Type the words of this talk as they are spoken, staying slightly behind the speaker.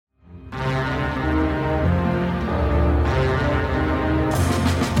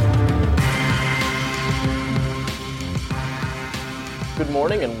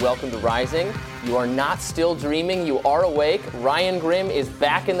morning and welcome to Rising. You are not still dreaming, you are awake. Ryan Grimm is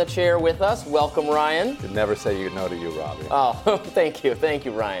back in the chair with us. Welcome, Ryan. You'd never say no to you, Robbie. Oh, thank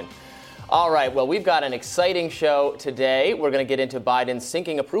you, Ryan. All right, well, we've got an exciting show today. We're going to get into Biden's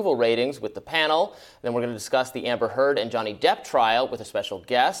sinking approval ratings with the panel. Then we're going to discuss the Amber Heard and Johnny Depp trial with a special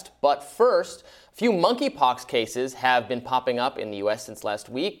guest. But first, a few monkeypox cases have been popping up in the U.S. since last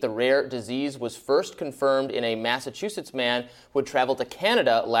week. The rare disease was first confirmed in a Massachusetts man who had traveled to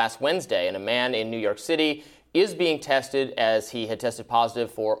Canada last Wednesday, and a man in New York City is being tested as he had tested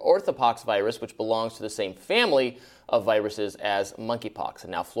positive for orthopox virus, which belongs to the same family of viruses as monkeypox.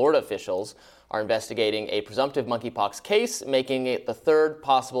 And now Florida officials are investigating a presumptive monkeypox case, making it the third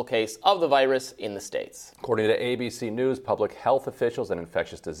possible case of the virus in the states. According to ABC News, public health officials and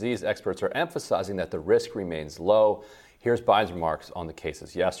infectious disease experts are emphasizing that the risk remains low. Here's Biden's remarks on the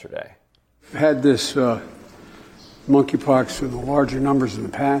cases yesterday. We've had this monkeypox in the larger numbers in the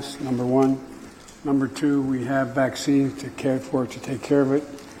past, number one. Number two, we have vaccines to take care of it.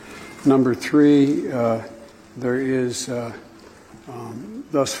 Number three, there is,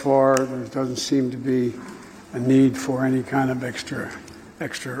 thus far, there doesn't seem to be a need for any kind of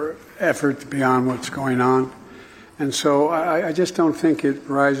extra effort beyond what's going on. And so I just don't think it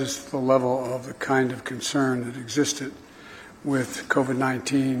rises to the level of the kind of concern that existed with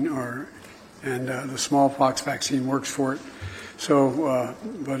COVID-19 and the smallpox vaccine works for it. So,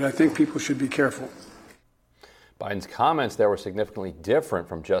 but I think people should be careful. Biden's comments there were significantly different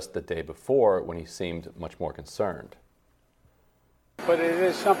from just the day before when he seemed much more concerned. But it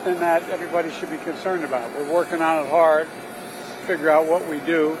is something that everybody should be concerned about. We're working on it hard to figure out what we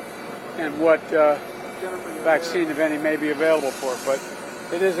do and what vaccine, if any, may be available for it.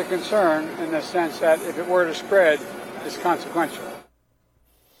 But it is a concern in the sense that if it were to spread, it's consequential.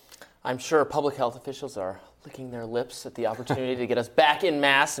 I'm sure public health officials are licking their lips at the opportunity to get us back in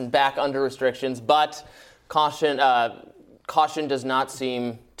mass and back under restrictions, but caution does not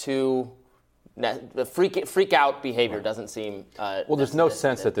seem too. The freak out behavior doesn't seem. Well, there's no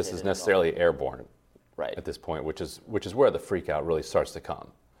sense that this is necessarily airborne, right? At this point, which is where the freak out really starts to come,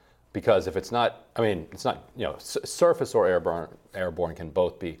 because if it's not, it's not. Surface or airborne can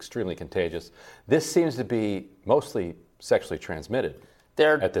both be extremely contagious. This seems to be mostly sexually transmitted.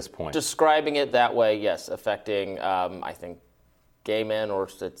 They're at this point describing it that way, yes, affecting, I think, gay men, or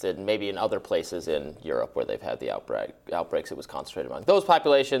maybe in other places in Europe where they've had the outbreaks, it was concentrated among those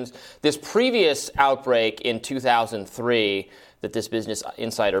populations. This previous outbreak in 2003 that this Business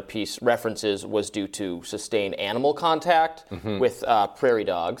Insider piece references was due to sustained animal contact with prairie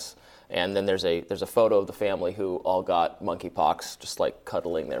dogs. And then there's a photo of the family who all got monkeypox, just like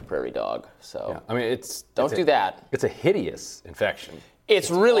cuddling their prairie dog. So yeah. Don't do that. It's a hideous infection. It's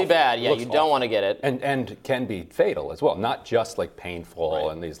really awful. bad. Yeah, you don't want to get it. And can be fatal as well. Not just like painful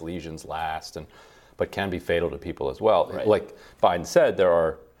and these lesions last, but can be fatal to people as well. Right. Like Biden said, there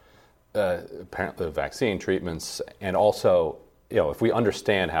are apparently vaccine treatments, and also, if we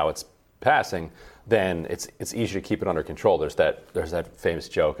understand how it's passing, then it's easier to keep it under control. There's that famous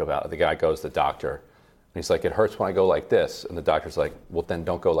joke about the guy goes to the doctor, and he's like, it hurts when I go like this. And the doctor's like, well, then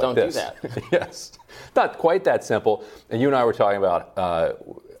don't go like this. Don't do that. Yes. Not quite that simple. And you and I were talking about,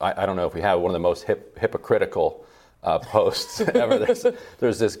 I don't know if we have one of the most hypocritical posts ever.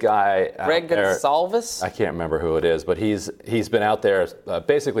 There's this guy Greg Gonsalves? I can't remember who it is, but he's been out there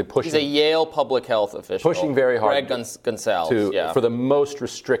basically pushing. He's a Yale public health official. Pushing very hard. Greg Gonsalves, for the most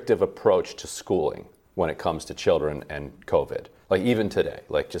restrictive approach to schooling when it comes to children and COVID. Like even today,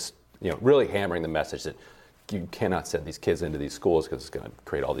 really hammering the message that you cannot send these kids into these schools because it's going to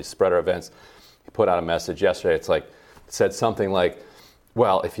create all these spreader events. He put out a message yesterday. It said something like,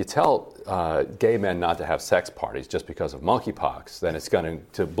 well, if you tell gay men not to have sex parties just because of monkeypox, then it's going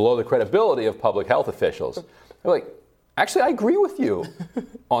to blow the credibility of public health officials. They're like, actually, I agree with you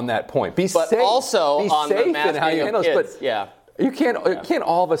on that point. Be safe. Also be on safe the masking in how you handle of kids. this. But you can't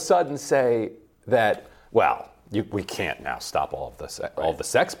all of a sudden say that, well, we can't now stop all of the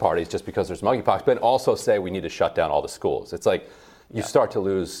sex parties just because there's monkeypox, but also say we need to shut down all the schools. It's like you start to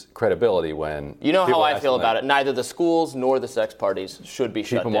lose credibility when you know how I feel about it. Neither the schools nor the sex parties should be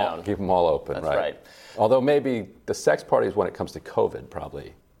shut down. Keep them all open. That's right. Although maybe the sex parties, when it comes to COVID,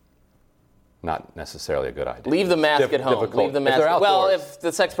 probably not necessarily a good idea. Leave the mask at home. Difficult. Leave the mask. Well, if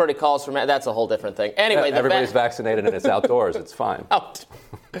the sex party calls for that's a whole different thing. Anyway, everybody's vaccinated and it's outdoors. It's fine.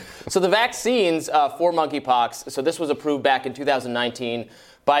 So the vaccines for monkeypox, so this was approved back in 2019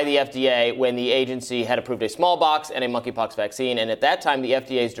 by the FDA when the agency had approved a smallpox and a monkeypox vaccine. And at that time, the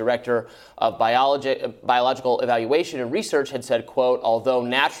FDA's director of biological evaluation and research had said, quote, although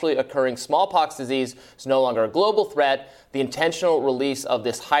naturally occurring smallpox disease is no longer a global threat, the intentional release of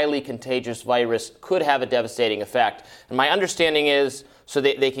this highly contagious virus could have a devastating effect. And my understanding is, so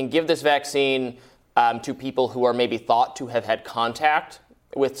they can give this vaccine to people who are maybe thought to have had contact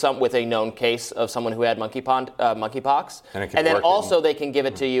with a known case of someone who had monkeypox. And then also they can give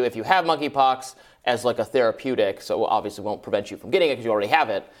it to you if you have monkeypox as like a therapeutic, so obviously won't prevent you from getting it because you already have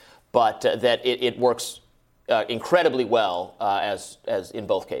it, but that it works incredibly well as in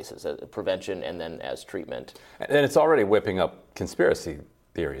both cases, as prevention and then as treatment. And it's already whipping up conspiracy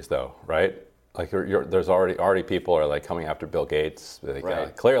theories, though, right? Like there's already people are like coming after Bill Gates.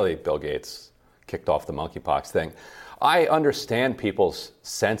 Like, clearly, Bill Gates kicked off the monkeypox thing. I understand people's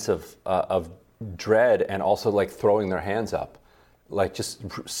sense of dread and also like throwing their hands up, like just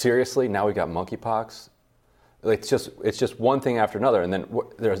seriously. Now we got monkeypox. It's just one thing after another, and then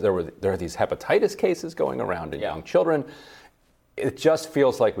there are these hepatitis cases going around in young children. It just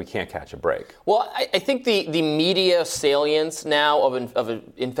feels like we can't catch a break. Well, I think the media salience now of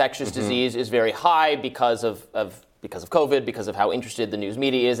an infectious disease is very high because of COVID, because of how interested the news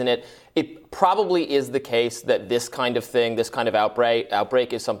media is in it. It probably is the case that this kind of thing, this kind of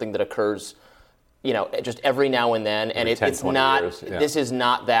outbreak is something that occurs, just every now and then, and it's not. Years, This is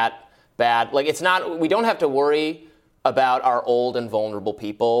not that bad. Like it's not. We don't have to worry about our old and vulnerable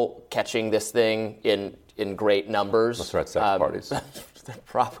people catching this thing in great numbers. Unless they're at sex parties.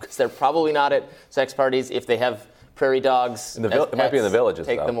 Because they're probably not at sex parties. If they have prairie dogs, it might be in the villages.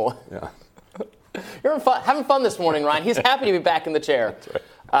 Take though. them away. Yeah. You're having fun this morning, Ryan. He's happy to be back in the chair. That's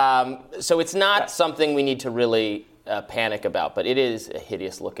right. So it's not something we need to really panic about, but it is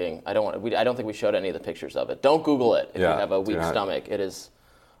hideous looking. I don't think we showed any of the pictures of it. Don't Google it if you have a weak stomach. It is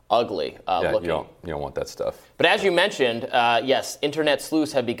ugly looking. You don't want that stuff. But as you mentioned, yes, internet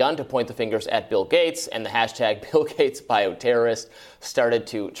sleuths have begun to point the fingers at Bill Gates, and the hashtag Bill Gates bioterrorist started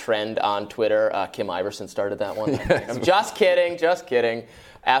to trend on Twitter. Kim Iverson started that one. Yes. Just kidding.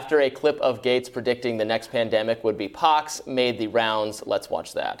 After a clip of Gates predicting the next pandemic would be pox made the rounds. Let's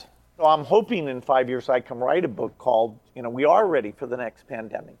watch that. So I'm hoping in 5 years I can write a book called, We Are Ready for the Next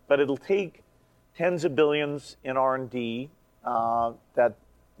Pandemic. But it'll take tens of billions in R&D that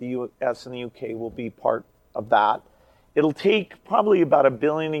the US and the UK will be part of that. It'll take probably about $1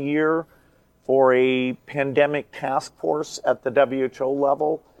 billion a year for a pandemic task force at the WHO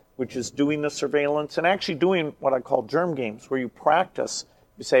level, which is doing the surveillance and actually doing what I call germ games, where you practice.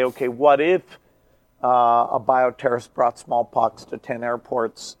 You say, okay, what if a bioterrorist brought smallpox to 10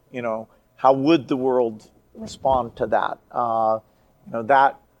 airports? How would the world respond to that?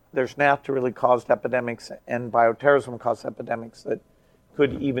 That there's naturally caused epidemics and bioterrorism caused epidemics that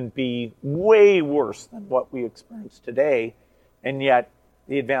could even be way worse than what we experience today. And yet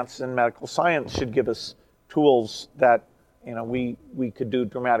the advances in medical science should give us tools that, we could do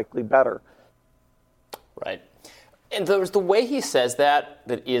dramatically better. Right. And there's the way he says that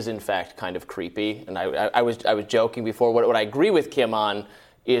is in fact kind of creepy. And I was joking before. What I agree with Kim on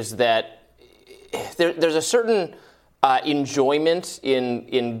is that there's a certain enjoyment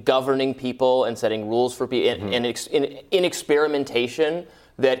in governing people and setting rules for people, and in experimentation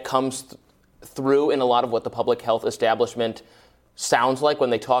that comes through in a lot of what the public health establishment sounds like when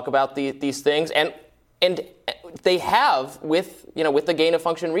they talk about these things. And they have with the gain of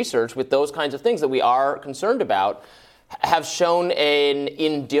function research, with those kinds of things that we are concerned about, have shown an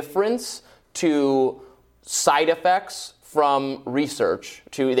indifference to side effects from research.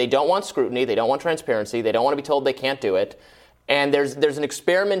 They don't want scrutiny, they don't want transparency, they don't want to be told they can't do it. And there's an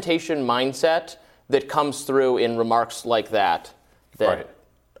experimentation mindset that comes through in remarks like that right.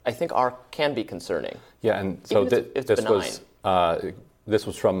 I think can be concerning. Yeah, and so this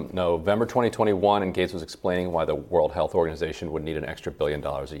was from November 2021, and Gates was explaining why the World Health Organization would need an extra $1 billion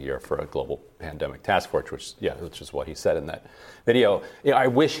a year for a global pandemic task force, which is what he said in that video. I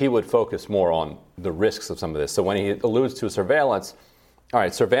wish he would focus more on the risks of some of this. So when he alludes to surveillance, all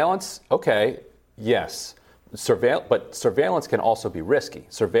right, surveillance, okay, yes. But surveillance can also be risky.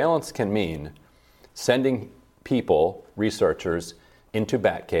 Surveillance can mean sending people, researchers, into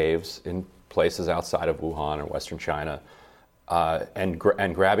bat caves in places outside of Wuhan or Western China, and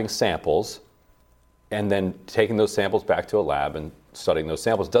grabbing samples, and then taking those samples back to a lab and studying those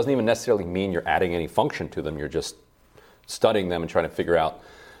samples. Doesn't even necessarily mean you're adding any function to them. You're just studying them and trying to figure out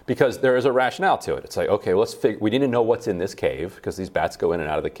because there is a rationale to it. It's like, okay, we need to know what's in this cave because these bats go in and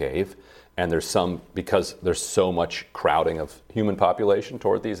out of the cave. And because there's so much crowding of human population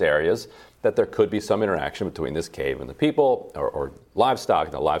toward these areas, that there could be some interaction between this cave and the people, or livestock,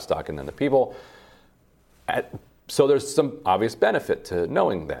 and the livestock and then the people. So there's some obvious benefit to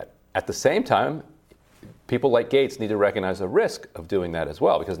knowing that. At the same time, people like Gates need to recognize the risk of doing that as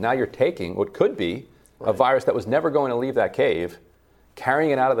well, because now you're taking what could be a virus that was never going to leave that cave,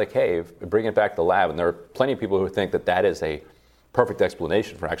 carrying it out of the cave, and bringing it back to the lab. And there are plenty of people who think that that is a perfect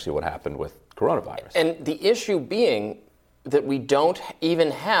explanation for actually what happened with coronavirus. And the issue being that we don't even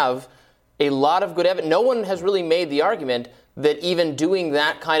have a lot of good evidence. No one has really made the argument that even doing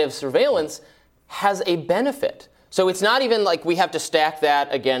that kind of surveillance has a benefit. So it's not even like we have to stack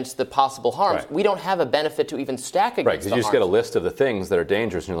that against the possible harms. Right. We don't have a benefit to even stack against the harms. Right, because you just get a list of the things that are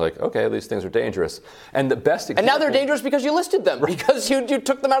dangerous, and you're like, okay, these things are dangerous. And the best example... And now they're dangerous because you listed them, because you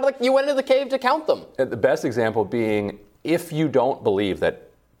took them out of you went into the cave to count them. And the best example being, if you don't believe that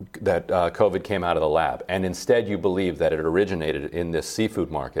COVID came out of the lab, and instead you believe that it originated in this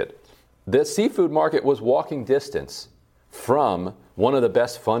seafood market, this seafood market was walking distance from one of the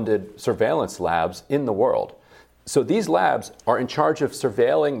best funded surveillance labs in the world. So these labs are in charge of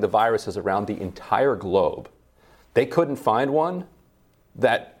surveilling the viruses around the entire globe. They couldn't find one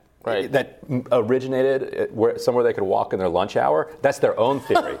that originated somewhere they could walk in their lunch hour. That's their own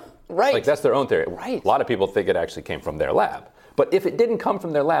theory. Right. Like, that's their own theory. Right. A lot of people think it actually came from their lab. But if it didn't come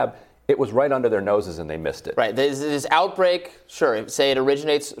from their lab, it was right under their noses and they missed it. Right. This outbreak, sure, say it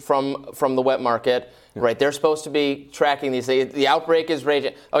originates from the wet market. Yeah. Right. They're supposed to be tracking these. The outbreak is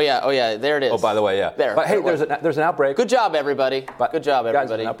raging. Oh yeah, there it is. Oh, by the way, yeah. There. But hey, there's an outbreak. Good job, everybody. Good job, everybody.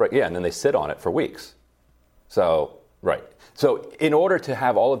 Guys, an outbreak. Yeah, and then they sit on it for weeks. So, right. So in order to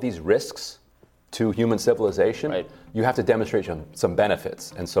have all of these risks to human civilization, you have to demonstrate some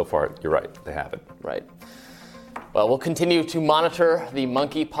benefits. And so far, you're right, they haven't. Right. Well, we'll continue to monitor the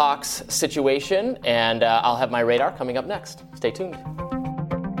monkeypox situation, and I'll have my radar coming up next. Stay tuned.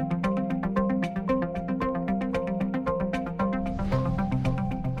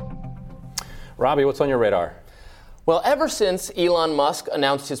 Robbie, what's on your radar? Well, ever since Elon Musk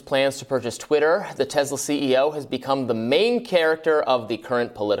announced his plans to purchase Twitter, the Tesla CEO has become the main character of the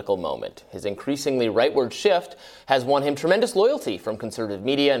current political moment. His increasingly rightward shift has won him tremendous loyalty from conservative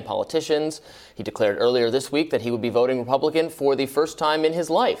media and politicians. He declared earlier this week that he would be voting Republican for the first time in his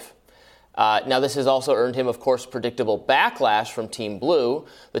life. Now, this has also earned him, of course, predictable backlash from Team Blue.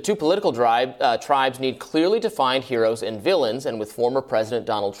 The two political tribes need clearly defined heroes and villains, and with former President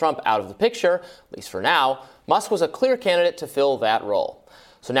Donald Trump out of the picture, at least for now, Musk was a clear candidate to fill that role.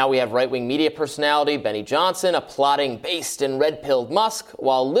 So now we have right-wing media personality Benny Johnson applauding based and red-pilled Musk,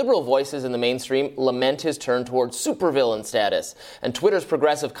 while liberal voices in the mainstream lament his turn towards supervillain status. And Twitter's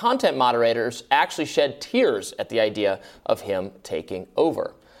progressive content moderators actually shed tears at the idea of him taking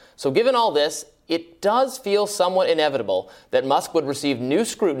over. So given all this, it does feel somewhat inevitable that Musk would receive new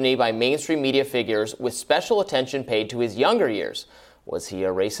scrutiny by mainstream media figures with special attention paid to his younger years. Was he a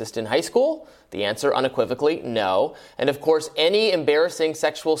racist in high school? The answer unequivocally, no. And of course, any embarrassing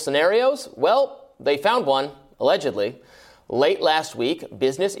sexual scenarios? Well, they found one, allegedly. Late last week,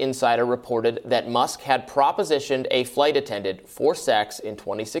 Business Insider reported that Musk had propositioned a flight attendant for sex in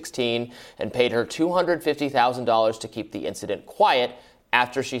 2016 and paid her $250,000 to keep the incident quiet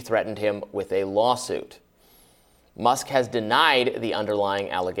after she threatened him with a lawsuit. Musk has denied the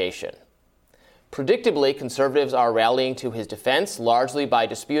underlying allegation. Predictably, conservatives are rallying to his defense, largely by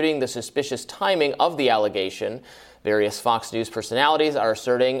disputing the suspicious timing of the allegation. Various Fox News personalities are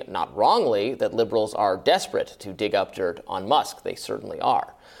asserting, not wrongly, that liberals are desperate to dig up dirt on Musk. They certainly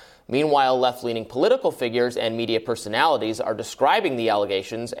are. Meanwhile, left-leaning political figures and media personalities are describing the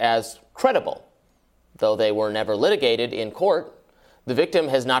allegations as credible. Though they were never litigated in court, the victim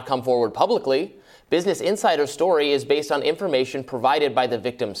has not come forward publicly. Business Insider's story is based on information provided by the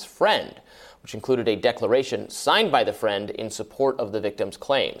victim's friend, which included a declaration signed by the friend in support of the victim's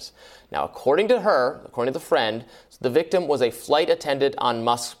claims. Now, according to the friend, the victim was a flight attendant on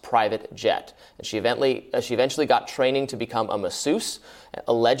Musk's private jet, and she eventually got training to become a masseuse,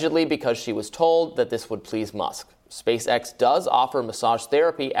 allegedly because she was told that this would please Musk. SpaceX does offer massage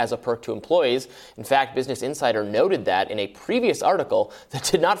therapy as a perk to employees. In fact, Business Insider noted that in a previous article that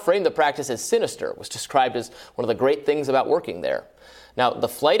did not frame the practice as sinister, was described as one of the great things about working there. Now, the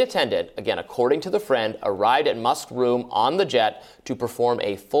flight attendant, again, according to the friend, arrived at Musk's room on the jet to perform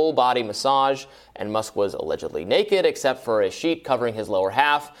a full-body massage, and Musk was allegedly naked except for a sheet covering his lower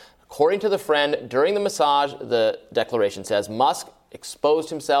half. According to the friend, during the massage, the declaration says, Musk exposed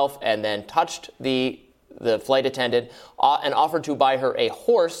himself and then touched the the flight attendant, and offered to buy her a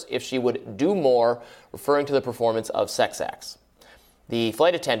horse if she would do more, referring to the performance of sex acts. The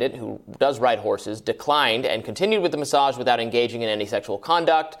flight attendant, who does ride horses, declined and continued with the massage without engaging in any sexual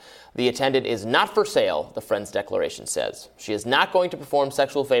conduct. The attendant is not for sale, the friend's declaration says. She is not going to perform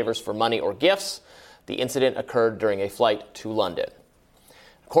sexual favors for money or gifts. The incident occurred during a flight to London.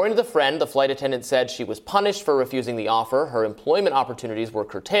 According to the friend, the flight attendant said she was punished for refusing the offer. Her employment opportunities were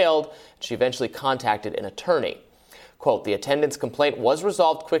curtailed. She eventually contacted an attorney. Quote, the attendant's complaint was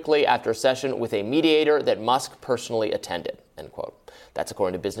resolved quickly after a session with a mediator that Musk personally attended, end quote. That's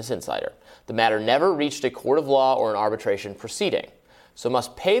according to Business Insider. The matter never reached a court of law or an arbitration proceeding. So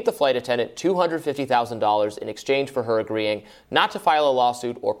Musk paid the flight attendant $250,000 in exchange for her agreeing not to file a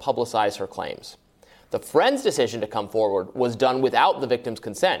lawsuit or publicize her claims. The friend's decision to come forward was done without the victim's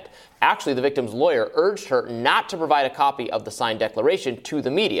consent. Actually, the victim's lawyer urged her not to provide a copy of the signed declaration to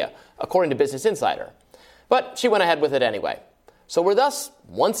the media, according to Business Insider. But she went ahead with it anyway. So we're thus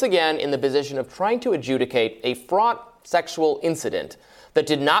once again in the position of trying to adjudicate a fraught sexual incident that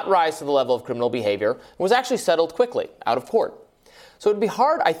did not rise to the level of criminal behavior and was actually settled quickly out of court. So it would be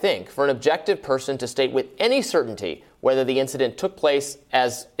hard, I think, for an objective person to state with any certainty whether the incident took place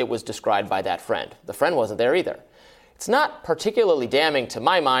as it was described by that friend. The friend wasn't there either. It's not particularly damning to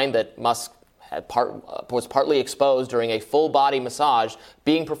my mind that Musk was partly exposed during a full-body massage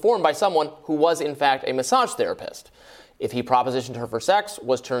being performed by someone who was, in fact, a massage therapist. If he propositioned her for sex,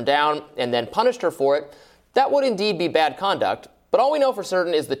 was turned down, and then punished her for it, that would indeed be bad conduct, but all we know for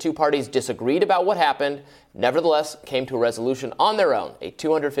certain is the two parties disagreed about what happened, nevertheless came to a resolution on their own, a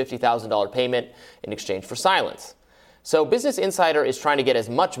 $250,000 payment in exchange for silence. So Business Insider is trying to get as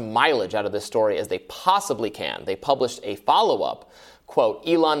much mileage out of this story as they possibly can. They published a follow-up, quote,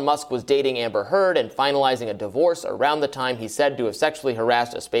 Elon Musk was dating Amber Heard and finalizing a divorce around the time he said to have sexually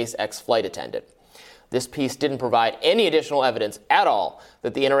harassed a SpaceX flight attendant. This piece didn't provide any additional evidence at all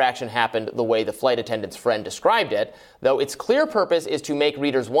that the interaction happened the way the flight attendant's friend described it, though its clear purpose is to make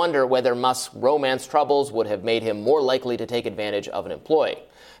readers wonder whether Musk's romance troubles would have made him more likely to take advantage of an employee.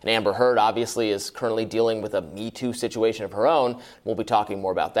 And Amber Heard obviously is currently dealing with a Me Too situation of her own. We'll be talking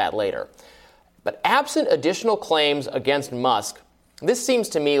more about that later. But absent additional claims against Musk, this seems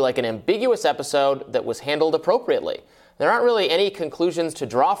to me like an ambiguous episode that was handled appropriately. There aren't really any conclusions to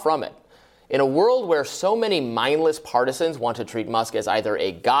draw from it. In a world where so many mindless partisans want to treat Musk as either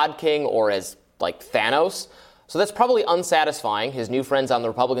a god king or as, like, Thanos, so that's probably unsatisfying. His new friends on the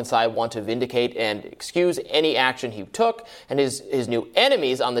Republican side want to vindicate and excuse any action he took, and his new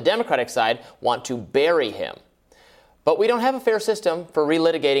enemies on the Democratic side want to bury him. But we don't have a fair system for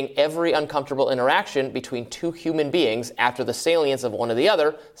relitigating every uncomfortable interaction between two human beings after the salience of one or the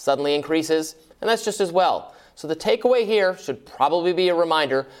other suddenly increases, and that's just as well. So the takeaway here should probably be a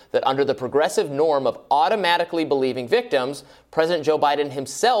reminder that under the progressive norm of automatically believing victims, President Joe Biden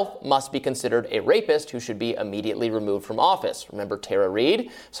himself must be considered a rapist who should be immediately removed from office. Remember Tara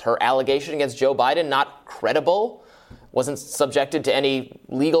Reade? Is her allegation against Joe Biden not credible? Wasn't subjected to any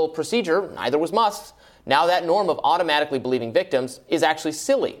legal procedure, neither was Musk's. Now that norm of automatically believing victims is actually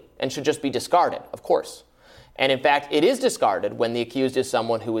silly and should just be discarded, of course. And in fact, it is discarded when the accused is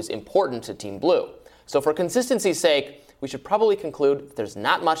someone who is important to Team Blue. So for consistency's sake, we should probably conclude there's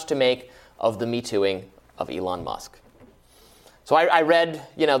not much to make of the Me Tooing of Elon Musk. So I read,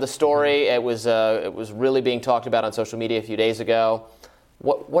 the story. It was really being talked about on social media a few days ago.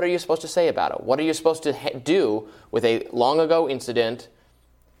 What are you supposed to say about it? What are you supposed to do with a long ago incident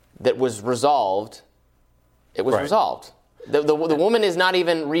that was resolved? It was resolved. The woman is not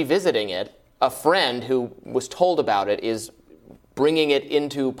even revisiting it. A friend who was told about it is bringing it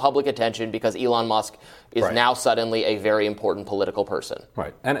into public attention because Elon Musk is now suddenly a very important political person.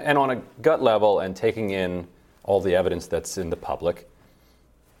 Right. And on a gut level and taking in all the evidence that's in the public,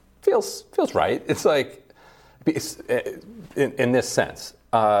 feels right. It's like, in this sense,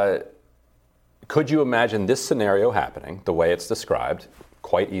 could you imagine this scenario happening the way it's described?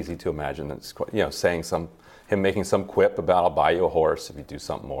 Quite easy to imagine. It's him making some quip about I'll buy you a horse if you do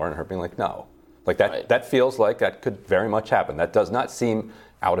something more, and her being like, no. Like that, right. That feels like that could very much happen. That does not seem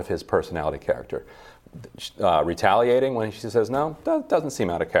out of his personality character. Retaliating when she says no, that doesn't seem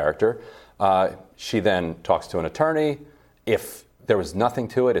out of character. She then talks to an attorney. If there was nothing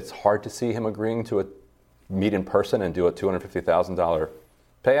to it, it's hard to see him agreeing to meet in person and do a $250,000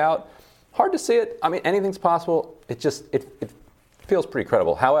 payout. Hard to see it. I mean, anything's possible. It feels pretty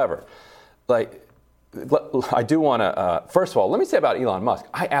credible. However, I do want to, first of all, let me say about Elon Musk,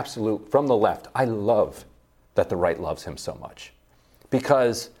 from the left, I love that the right loves him so much.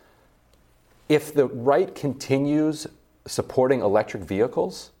 Because if the right continues supporting electric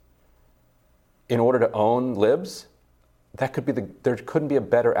vehicles, in order to own libs, there couldn't be a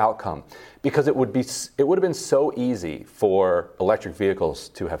better outcome, because it would have been so easy for electric vehicles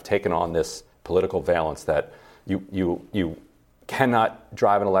to have taken on this political valence that you cannot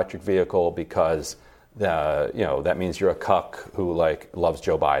drive an electric vehicle because that means you're a cuck who loves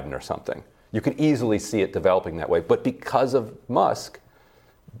Joe Biden or something. You can easily see it developing that way, but because of Musk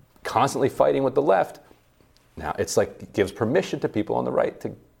constantly fighting with the left, now it's it gives permission to people on the right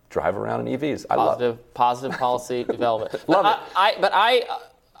to drive around in EVs. Positive policy development. Love it.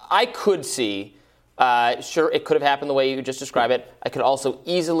 I could see, sure, it could have happened the way you just described it. I could also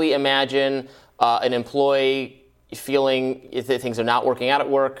easily imagine an employee feeling that things are not working out at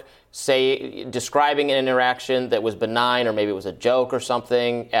work, describing an interaction that was benign, or maybe it was a joke or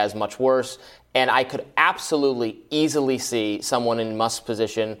something, as much worse. And I could absolutely easily see someone in Musk's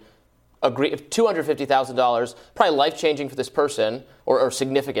position agree, $250,000, probably life-changing for this person, or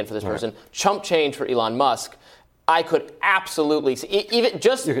significant for this person, chump change for Elon Musk. I could absolutely see,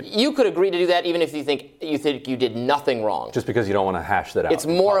 you could agree to do that even if you think you did nothing wrong. Just because you don't want to hash that out. It's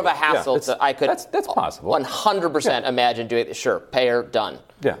more of a hassle. That's possible. 100% imagine doing it. Sure, pay her, done.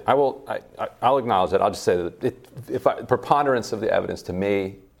 Yeah, I will. I'll acknowledge that. I'll just say that preponderance of the evidence to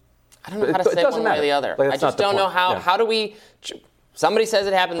me, I don't know how to say it one way or the other. I just don't know how. How do we? Somebody says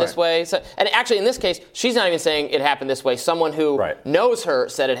it happened this way. So, and actually, in this case, she's not even saying it happened this way. Someone who knows her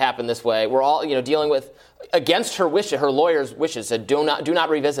said it happened this way. We're all, dealing with, against her wishes, her lawyer's wishes, said do not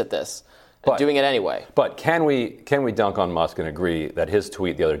revisit this. Doing it anyway. But can we dunk on Musk and agree that his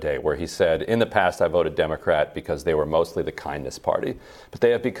tweet the other day, where he said, "In the past, I voted Democrat because they were mostly the kindness party, but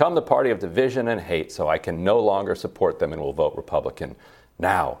they have become the party of division and hate, so I can no longer support them and will vote Republican.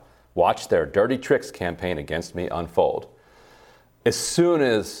 Now, watch their dirty tricks campaign against me unfold." As soon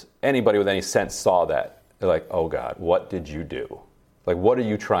as anybody with any sense saw that, they're like, "Oh God, what did you do? What are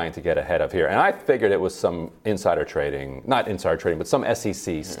you trying to get ahead of here?" And I figured it was some insider trading, not insider trading, but some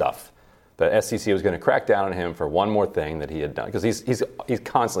SEC stuff. The SEC was going to crack down on him for one more thing that he had done, because he's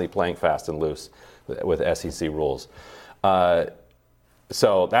constantly playing fast and loose with SEC rules.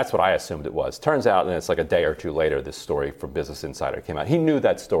 So that's what I assumed it was. Turns out, and it's a day or two later, this story from Business Insider came out. He knew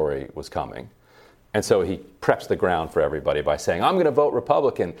that story was coming. And so he preps the ground for everybody by saying, "I'm going to vote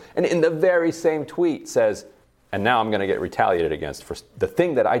Republican." And in the very same tweet says, "And now I'm going to get retaliated against for the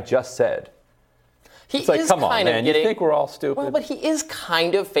thing that I just said." It's come on, man. You think we're all stupid? Well, but he is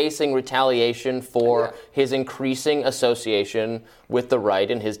kind of facing retaliation for his increasing association with the right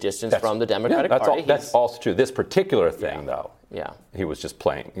and his distance from the Democratic Party. That's also true. This particular thing, though, he was just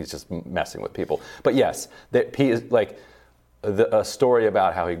playing. He's just messing with people. But yes, he is a story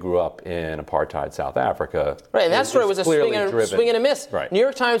about how he grew up in apartheid South Africa. Right, and that story was a swing and a miss. Right. New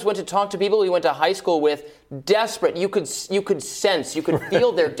York Times went to talk to people he went to high school with, desperate. You could sense, you could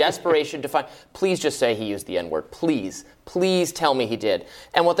feel their desperation to find, please just say he used the N-word. Please tell me he did.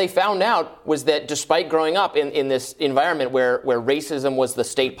 And what they found out was that despite growing up in this environment where racism was the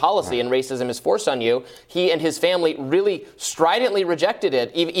state policy and racism is forced on you, he and his family really stridently rejected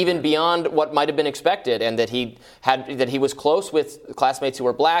it, even beyond what might have been expected, and that he was close with classmates who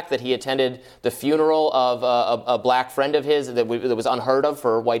were black, that he attended the funeral of a black friend of his that was unheard of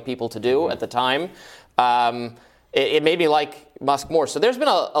for white people to do at the time. It made me like Musk more. So there's been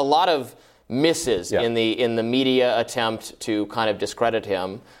a lot of misses in the media attempt to kind of discredit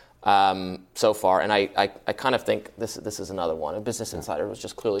him so far, and I kind of think this is another one. A Business Insider was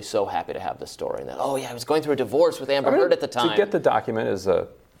just clearly so happy to have this story, and that I was going through a divorce with Amber Heard at the time. To get the document is I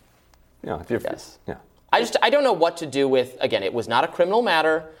don't know what to do with. Again, it was not a criminal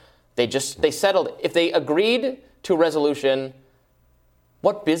matter. They settled. If they agreed to a resolution,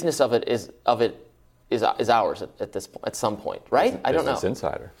 what business of it is ours at some point, right? I don't know. Business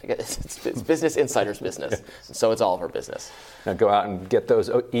Insider. It's Business Insider's business, so it's all of her business. Now go out and get those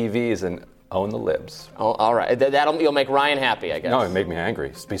EVs and own the libs. Oh, all right. You'll make Ryan happy, I guess. No, it make me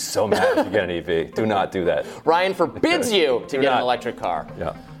angry. Just be so mad if you get an EV. Do not do that. Ryan forbids you to get an electric car.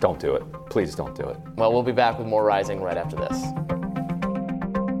 Yeah, don't do it. Please don't do it. Well, we'll be back with more Rising right after this.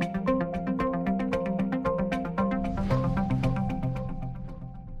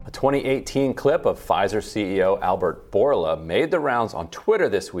 A 2018 clip of Pfizer CEO Albert Bourla made the rounds on Twitter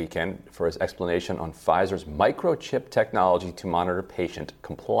this weekend for his explanation on Pfizer's microchip technology to monitor patient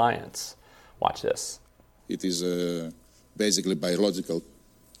compliance. Watch this. It is basically biological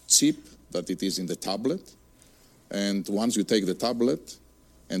chip that it is in the tablet. And once you take the tablet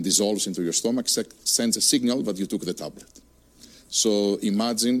and dissolves into your stomach, sends a signal that you took the tablet. So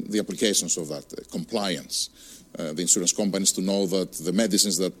imagine the applications of that, compliance. The insurance companies to know that the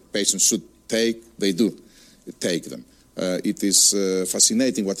medicines that patients should take, they do take them. it is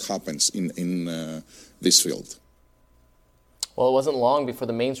fascinating what happens in this field. Well, it wasn't long before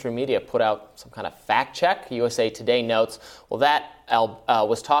the mainstream media put out some kind of fact check. USA Today notes, well, that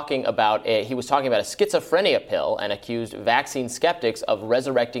was talking about a schizophrenia pill and accused vaccine skeptics of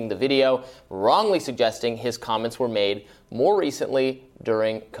resurrecting the video, wrongly suggesting his comments were made more recently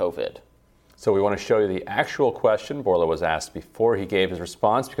during COVID. So we want to show you the actual question Borla was asked before he gave his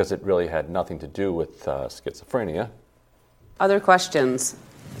response, because it really had nothing to do with schizophrenia. Other questions?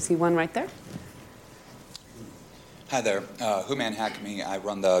 I see one right there. Hi there, Human Hakimi. I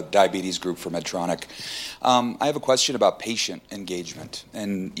run the diabetes group for Medtronic. I have a question about patient engagement,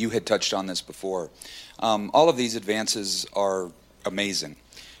 and you had touched on this before. All of these advances are amazing,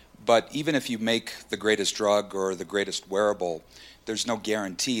 but even if you make the greatest drug or the greatest wearable, there's no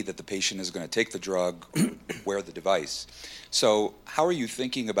guarantee that the patient is going to take the drug, wear the device. So how are you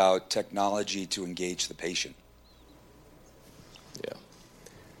thinking about technology to engage the patient? Yeah.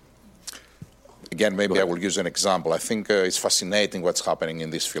 Again, maybe I will use an example. I think it's fascinating what's happening in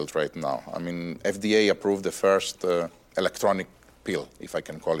this field right now. I mean, FDA approved the first electronic pill, if I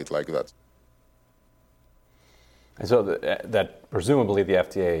can call it like that. And so that presumably the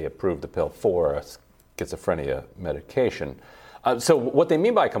FDA approved the pill for a schizophrenia medication. So what they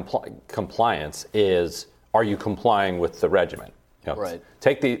mean by compliance is, are you complying with the regimen? You know, right.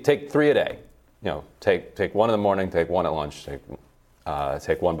 Take 3 a day. You know, take one in the morning, take one at lunch,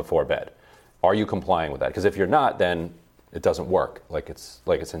 take one before bed. Are you complying with that? Because if you're not, then it doesn't work like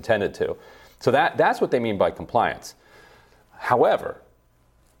it's intended to. So that's what they mean by compliance. However,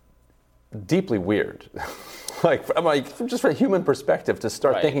 deeply weird. Just from a human perspective, to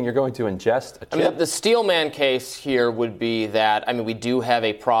start thinking you're going to ingest a chip. I mean, the Steelman case here would be that, I mean, we do have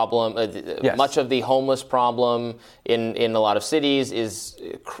a problem. Yes. Much of the homeless problem in a lot of cities is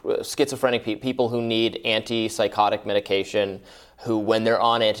schizophrenic people who need antipsychotic medication, who, when they're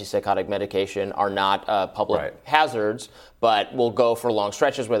on antipsychotic medication, are not public hazards, but will go for long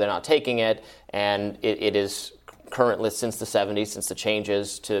stretches where they're not taking it. And it is currently, since the 70s, since the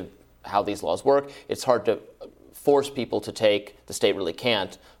changes to how these laws work, it's hard to force people to take, the state really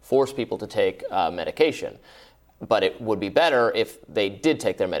can't force people to take medication. But it would be better if they did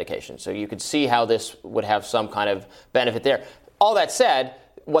take their medication. So you could see how this would have some kind of benefit there. All that said,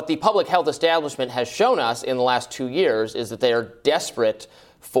 what the public health establishment has shown us in the last 2 years is that they are desperate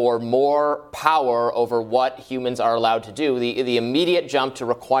for more power over what humans are allowed to do. The immediate jump to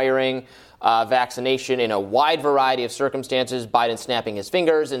requiring vaccination in a wide variety of circumstances, Biden snapping his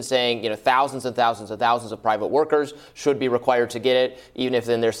fingers and saying, thousands and thousands and thousands of private workers should be required to get it, even if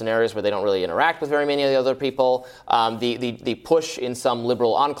then there's scenarios where they don't really interact with very many of the other people. The push in some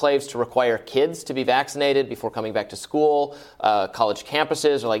liberal enclaves to require kids to be vaccinated before coming back to school. College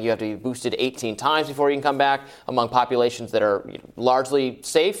campuses are like, you have to be boosted 18 times before you can come back, among populations that are largely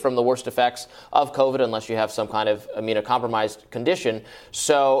safe from the worst effects of COVID, unless you have some kind of immunocompromised condition.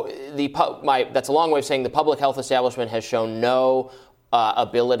 So that's a long way of saying the public health establishment has shown no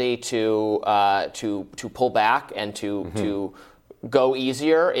ability to pull back and to go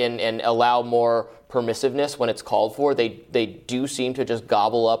easier and allow more permissiveness when it's called for. They do seem to just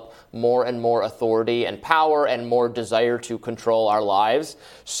gobble up more and more authority and power and more desire to control our lives.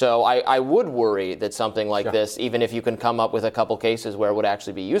 So I would worry that something like this, even if you can come up with a couple cases where it would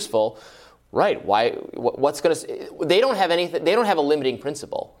actually be useful. Right. Why? What's going to? They don't have anything. They don't have a limiting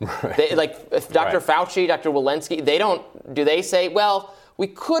principle. Right. If Dr. Fauci, Dr. Walensky, they don't. Do they say, well, we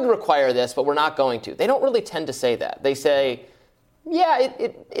could require this, but we're not going to? They don't really tend to say that. They say, yeah,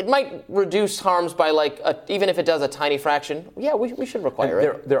 it might reduce harms by even if it does a tiny fraction. Yeah, we should require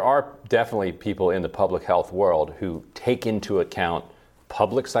it. There are definitely people in the public health world who take into account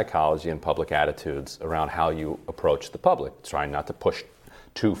public psychology and public attitudes around how you approach the public, trying not to push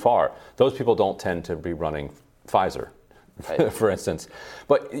too far. Those people don't tend to be running Pfizer, for instance.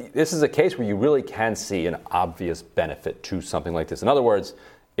 But this is a case where you really can see an obvious benefit to something like this. In other words,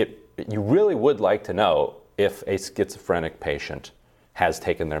 you really would like to know if a schizophrenic patient has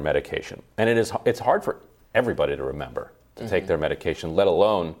taken their medication. And it's hard for everybody to remember to take their medication, let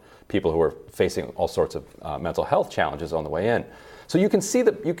alone people who are facing all sorts of mental health challenges on the way in. So you can see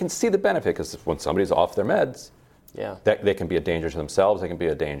the benefit, because when somebody's off their meds, they can be a danger to themselves. They can be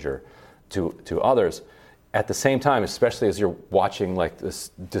a danger to others. At the same time, especially as you're watching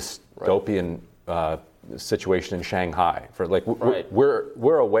this dystopian situation in Shanghai,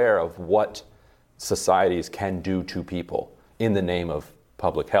 we're aware of what societies can do to people in the name of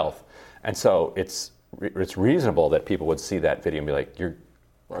public health, and so it's reasonable that people would see that video and be like,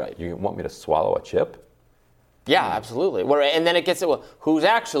 "You want me to swallow a chip?" Yeah, absolutely. And then it gets to, well, who's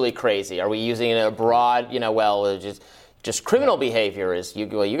actually crazy? Are we using it in a broad, just criminal behavior is you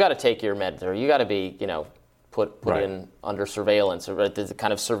got to take your meds, or you got to be, put in under surveillance, or the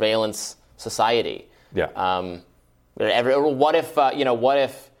kind of surveillance society. Yeah. What if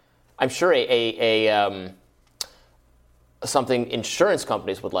I'm sure something insurance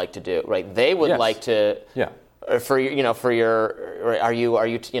companies would like to do, right? They would like to. Yeah. You're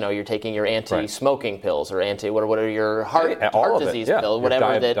taking your anti-smoking pills, or what are your heart disease pills,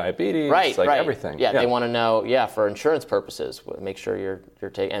 whatever that, diabetes, right, everything. Yeah, they want to know, for insurance purposes, make sure you're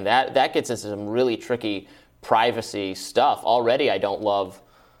taking, and that gets into some really tricky privacy stuff. Already, I don't love,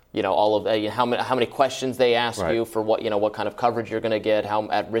 all of how many questions they ask you for what kind of coverage you're going to get, how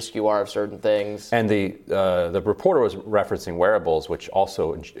at risk you are of certain things. And the reporter was referencing wearables, which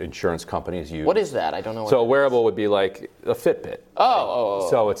also insurance companies use. What is that? I don't know. So a wearable would be like a Fitbit. Oh.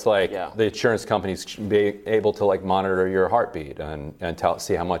 So it's like the insurance companies should be able to monitor your heartbeat and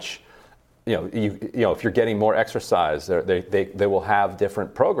see how much. If you're getting more exercise, they will have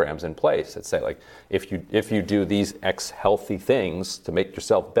different programs in place that say, if you do these X healthy things to make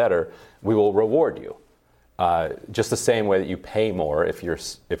yourself better, we will reward you. Just the same way that you pay more if you're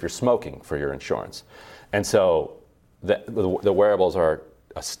smoking for your insurance. And so the wearables are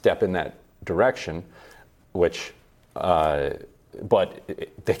a step in that direction, which but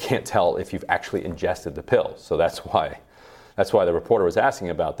they can't tell if you've actually ingested the pill. So that's why the reporter was asking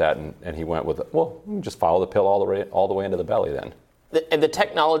about that, and he went with, just follow the pill all the way into the belly then. And the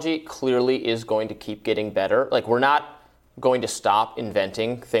technology clearly is going to keep getting better. We're not going to stop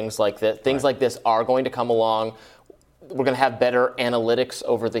inventing things like this. Things like this are going to come along. We're going to have better analytics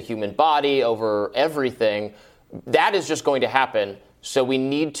over the human body, over everything. That is just going to happen. So we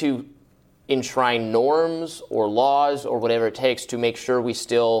need to enshrine norms or laws or whatever it takes to make sure we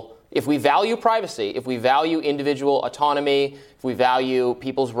still, if we value privacy, if we value individual autonomy, if we value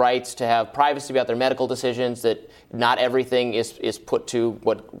people's rights to have privacy about their medical decisions, that not everything is put to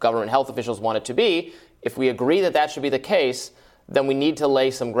what government health officials want it to be, if we agree that that should be the case, then we need to lay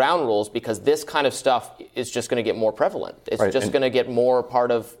some ground rules, because this kind of stuff is just going to get more prevalent. It's just going to get more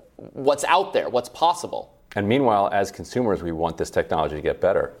part of what's out there, what's possible. And meanwhile, as consumers, we want this technology to get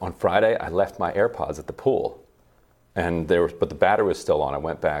better. On Friday, I left my AirPods at the pool, but the battery was still on. I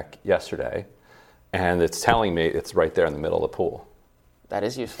went back yesterday, and it's telling me it's right there in the middle of the pool. That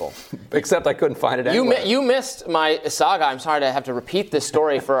is useful. Except I couldn't find it anywhere. You missed my saga. I'm sorry to have to repeat this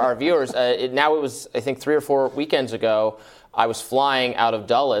story for our viewers. It was, I think, 3 or 4 weekends ago. I was flying out of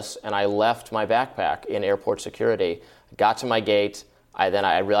Dulles, and I left my backpack in airport security. Got to my gate.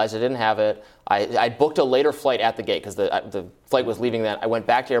 I realized I didn't have it. I booked a later flight at the gate because the flight was leaving then. I went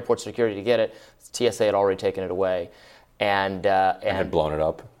back to airport security to get it. TSA had already taken it away. And had blown it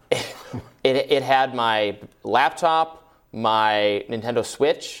up? It had my laptop, my Nintendo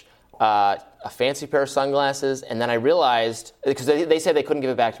Switch, a fancy pair of sunglasses, and then I realized, because they said they couldn't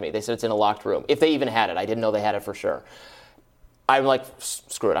give it back to me. They said it's in a locked room. If they even had it. I didn't know they had it for sure. I'm like,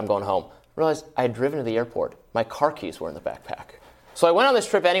 screw it, I'm going home. Realized I had driven to the airport. My car keys were in the backpack. So I went on this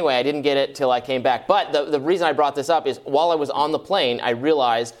trip anyway. I didn't get it till I came back. But the reason I brought this up is while I was on the plane, I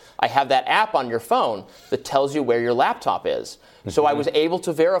realized I have that app on your phone that tells you where your laptop is. Mm-hmm. So I was able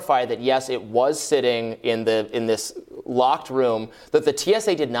to verify that, yes, it was sitting in this locked room that the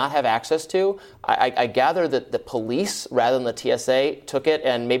TSA did not have access to. I gather that the police, rather than the TSA, took it,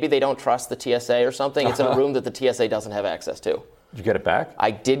 and maybe they don't trust the TSA or something. It's in a room that the TSA doesn't have access to. Did you get it back?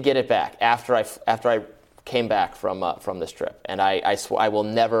 I did get it back after I came back from this trip, and I swear I will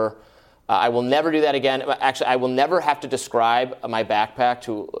never do that again. Actually, I will never have to describe my backpack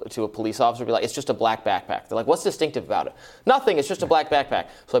to a police officer. Be like, it's just a black backpack. They're like, what's distinctive about it? Nothing. It's just a black backpack.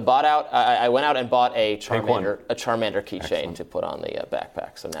 So I went out and bought a Charmander keychain to put on the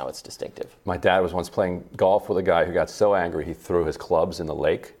backpack. So now it's distinctive. My dad was once playing golf with a guy who got so angry he threw his clubs in the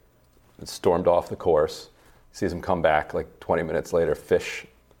lake and stormed off the course. Sees him come back like 20 minutes later, fish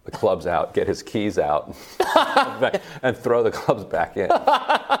the clubs out, get his keys out, and throw the clubs back in,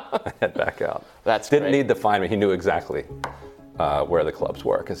 and head back out. Didn't need to find me. He knew exactly where the clubs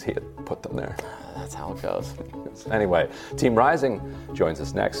were because he had put them there. That's how it goes. Anyway, Team Rising joins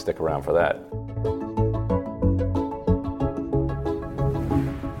us next. Stick around for that.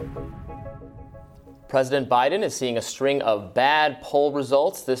 President Biden is seeing a string of bad poll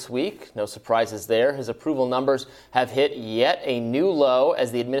results this week. No surprises there. His approval numbers have hit yet a new low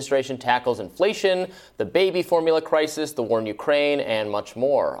as the administration tackles inflation, the baby formula crisis, the war in Ukraine, and much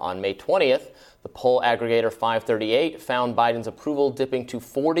more. On May 20th, the poll aggregator 538 found Biden's approval dipping to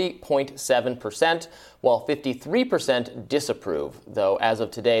 40.7%, while 53% disapprove. Though as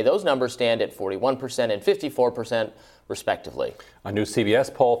of today, those numbers stand at 41% and 54%, respectively. A new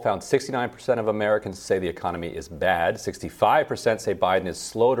CBS poll found 69% of Americans say the economy is bad, 65% say Biden is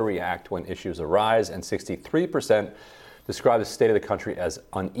slow to react when issues arise, and 63% describe the state of the country as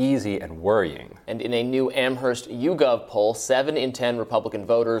uneasy and worrying. And in a new Amherst YouGov poll, 7 in 10 Republican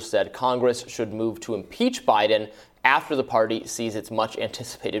voters said Congress should move to impeach Biden after the party sees its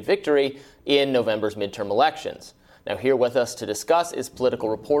much-anticipated victory in November's midterm elections. Now, here with us to discuss is political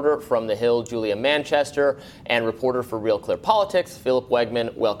reporter from The Hill, Julia Manchester, and reporter for Real Clear Politics, Philip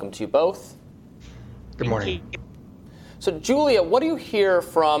Wegman. Welcome to you both. Good morning. So, Julia, what do you hear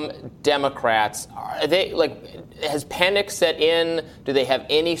from Democrats? Are they has panic set in? Do they have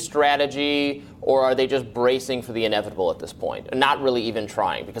any strategy, or are they just bracing for the inevitable at this point, and not really even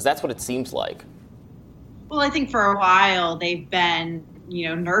trying? Because that's what it seems like. Well, I think for a while they've been,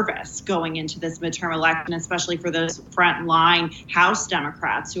 nervous going into this midterm election, especially for those frontline House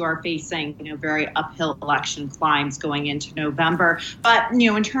Democrats who are facing, very uphill election climbs going into November. But,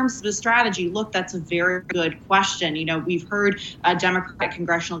 in terms of the strategy, look, that's a very good question. We've heard Democratic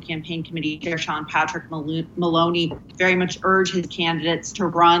Congressional Campaign Committee Chair Sean Patrick Maloney very much urge his candidates to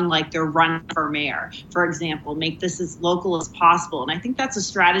run like they're running for mayor, for example, make this as local as possible. And I think that's a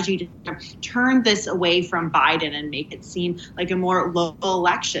strategy to turn this away from Biden and make it seem like a more local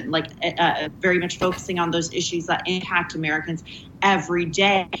election, very much focusing on those issues that impact Americans every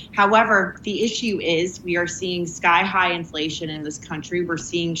day. However, the issue is we are seeing sky-high inflation in this country. We're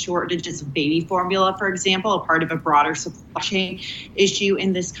seeing shortages of baby formula, for example, a part of a broader supply chain issue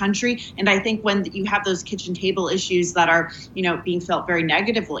in this country. And I think when you have those kitchen table issues that are, being felt very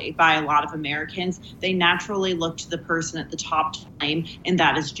negatively by a lot of Americans, they naturally look to the person at the top to blame, and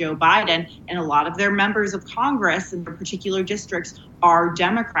that is Joe Biden. And a lot of their members of Congress in their particular districts are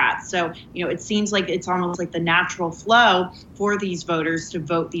Democrats. So, it seems like it's almost like the natural flow for these voters to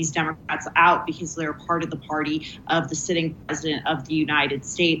vote these Democrats out because they're part of the party of the sitting president of the United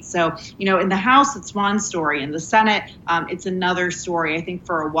States. So, in the House, it's one story. In the Senate, it's another story. I think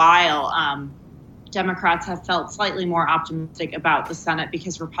for a while, Democrats have felt slightly more optimistic about the Senate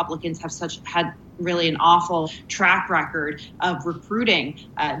because Republicans have had really an awful track record of recruiting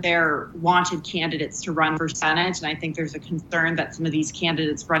their wanted candidates to run for Senate. And I think there's a concern that some of these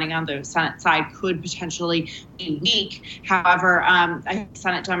candidates running on the Senate side could potentially be weak. However, I think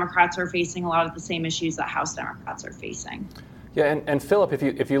Senate Democrats are facing a lot of the same issues that House Democrats are facing. Yeah, and Philip,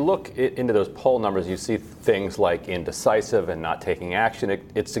 if you look into those poll numbers, you see things like indecisive and not taking action.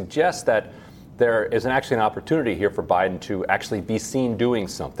 It suggests that there is actually an opportunity here for Biden to actually be seen doing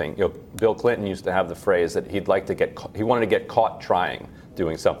something. Bill Clinton used to have the phrase that he wanted to get caught trying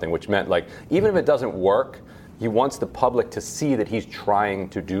doing something, which meant even if it doesn't work, he wants the public to see that he's trying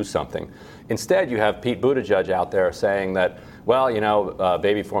to do something. Instead, you have Pete Buttigieg out there saying that,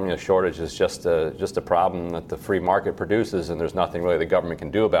 baby formula shortage is just a problem that the free market produces, and there's nothing really the government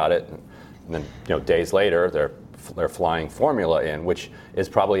can do about it. And then, days later, they're flying formula in, which is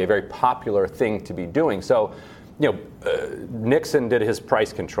probably a very popular thing to be doing. So, Nixon did his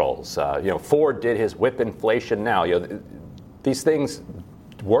price controls. Ford did his whip inflation now. These things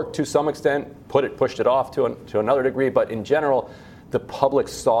worked to some extent, pushed it off to another degree, but in general, the public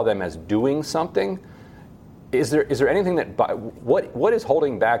saw them as doing something. Is there anything what is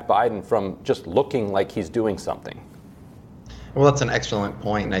holding back Biden from just looking like he's doing something? Well, that's an excellent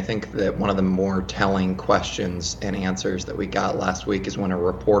point. And I think that one of the more telling questions and answers that we got last week is when a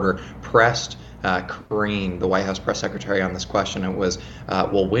reporter pressed Karine, the White House press secretary, on this question. It was,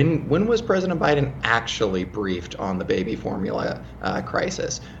 when was President Biden actually briefed on the baby formula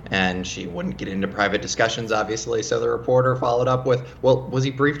crisis? And she wouldn't get into private discussions, obviously. So the reporter followed up with, well, was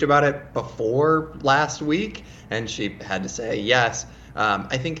he briefed about it before last week? And she had to say yes.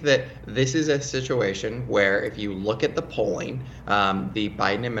 I think that this is a situation where if you look at the polling, the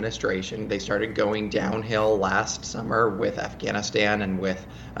Biden administration, they started going downhill last summer with Afghanistan and with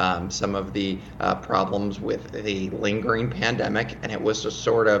some of the problems with the lingering pandemic. And it was just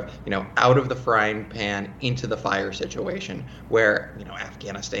sort of, out of the frying pan into the fire situation where,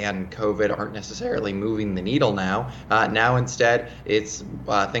 Afghanistan and COVID aren't necessarily moving the needle now. Now instead, it's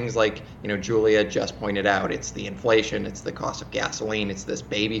things like, Julia just pointed out. It's the inflation, it's the cost of gasoline, it's this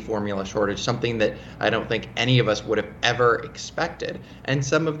baby formula shortage, something that I don't think any of us would have ever expected. And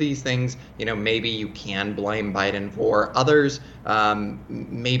some of these things, maybe you can blame Biden for. Others,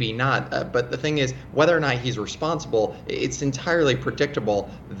 maybe not. But the thing is, whether or not he's responsible, it's entirely predictable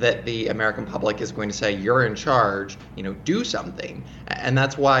that the American public is going to say, you're in charge, do something. And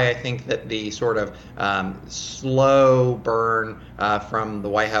that's why I think that the sort of slow burn from the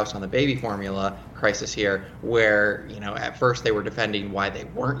White House on the baby formula crisis here where, at first they were defending why they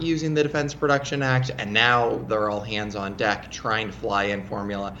weren't using the Defense Production Act, and now they're all hands on deck trying to fly in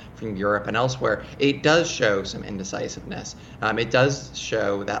formula from Europe and elsewhere. It does show some indecisiveness. It does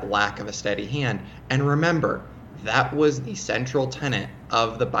show that lack of a steady hand. And remember, that was the central tenet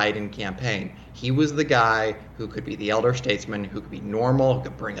of the Biden campaign. He was the guy who could be the elder statesman, who could be normal, who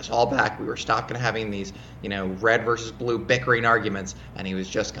could bring us all back. We were stopping having these, red versus blue bickering arguments, and he was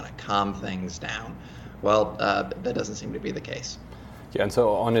just going to calm things down. Well, that doesn't seem to be the case. Yeah, and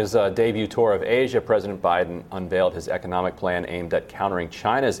so on his debut tour of Asia, President Biden unveiled his economic plan aimed at countering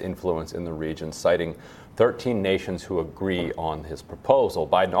China's influence in the region, citing 13 nations who agree on his proposal.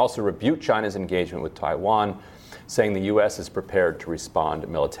 Biden also rebuked China's engagement with Taiwan, saying the U.S. is prepared to respond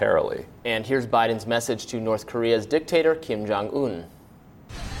militarily. And here's Biden's message to North Korea's dictator, Kim Jong-un.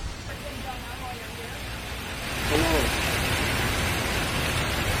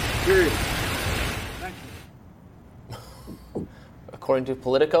 Period. According to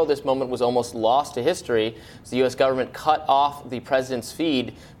Politico, this moment was almost lost to history as the U.S. government cut off the president's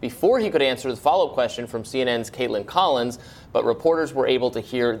feed before he could answer the follow-up question from CNN's Caitlin Collins, but reporters were able to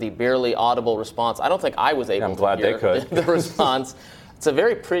hear the barely audible response. I don't think I was able to hear the response. It's a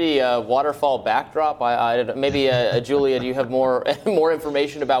very pretty waterfall backdrop. Maybe, Julia, do you have more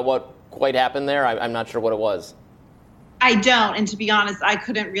information about what quite happened there? I'm not sure what it was. I don't. And to be honest, I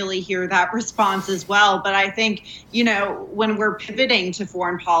couldn't really hear that response as well. But I think, when we're pivoting to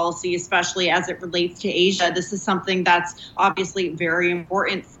foreign policy, especially as it relates to Asia, this is something that's obviously very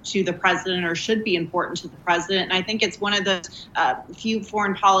important to the president, or should be important to the president. And I think it's one of those few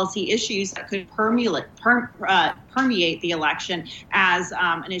foreign policy issues that could permeate the election as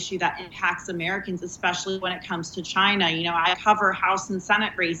an issue that impacts Americans, especially when it comes to China. I cover House and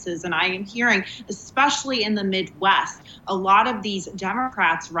Senate races, and I am hearing, especially in the Midwest, a lot of these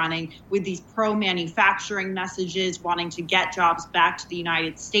Democrats running with these pro-manufacturing messages, wanting to get jobs back to the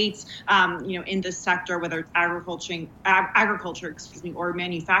United States, in this sector, whether it's agriculture, or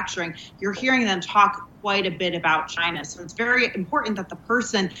manufacturing. You're hearing them talk quite a bit about China. So it's very important that the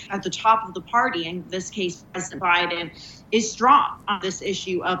person at the top of the party, in this case, President Biden, is strong on this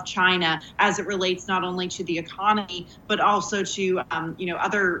issue of China as it relates not only to the economy, but also to,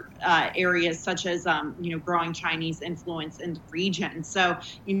 other areas such as, growing Chinese influence in the region. So,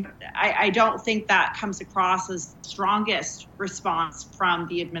 I don't think that comes across as the strongest response from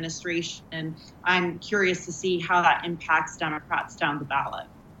the administration. And I'm curious to see how that impacts Democrats down the ballot.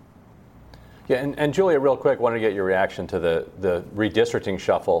 Yeah, and Julia, real quick, wanted to get your reaction to the redistricting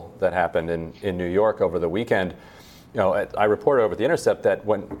shuffle that happened in New York over the weekend. I reported over at The Intercept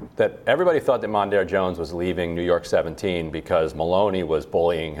that everybody thought that Mondaire Jones was leaving New York 17 because Maloney was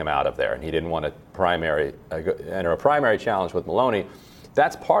bullying him out of there, and he didn't want to enter a primary challenge with Maloney.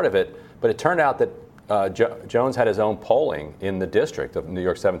 That's part of it, but it turned out that Jones had his own polling in the district of New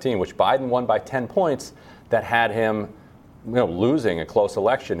York 17, which Biden won by 10 points, that had him losing a close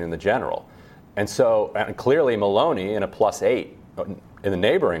election in the general. And so clearly Maloney, in a +8 in the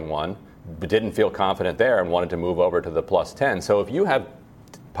neighboring one, didn't feel confident there and wanted to move over to the +10. So if you have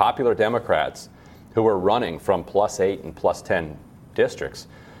popular Democrats who are running from +8 and +10 districts,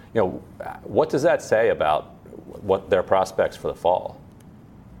 what does that say about what their prospects for the fall?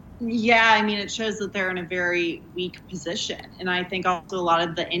 Yeah, it shows that they're in a very weak position, and I think also a lot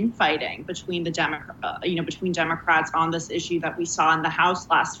of the infighting between between Democrats on this issue that we saw in the House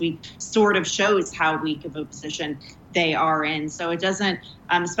last week sort of shows how weak of a position they are in. So it doesn't,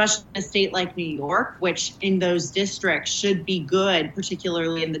 especially in a state like New York, which in those districts should be good,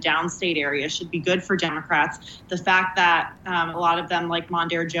 particularly in the downstate area, should be good for Democrats. The fact that a lot of them, like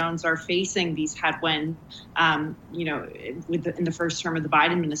Mondaire Jones, are facing these headwinds, in the first term of the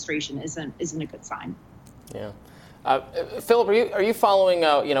Biden administration isn't a good sign. Yeah. Philip, are you following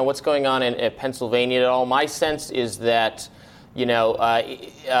what's going on in Pennsylvania at all? My sense is that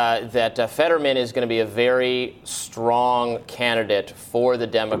that Fetterman is going to be a very strong candidate for the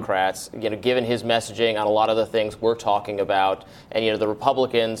Democrats, given his messaging on a lot of the things we're talking about. And, the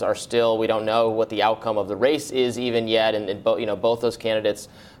Republicans are still, we don't know what the outcome of the race is even yet. And both those candidates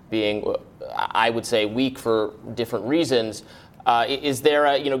being, I would say, weak for different reasons. Is there,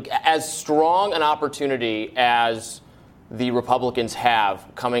 as strong an opportunity as the Republicans have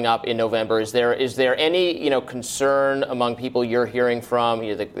coming up in November? Is there any concern among people you're hearing from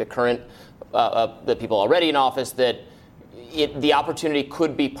the current the people already in office that the opportunity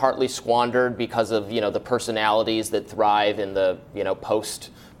could be partly squandered because of the personalities that thrive in the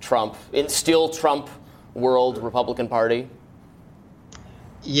post-Trump, still Trump world Republican Party?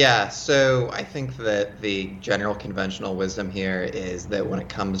 Yeah, so I think that the general conventional wisdom here is that when it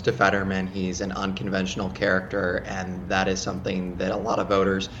comes to Fetterman, he's an unconventional character, and that is something that a lot of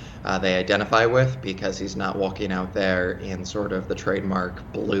voters they identify with because he's not walking out there in sort of the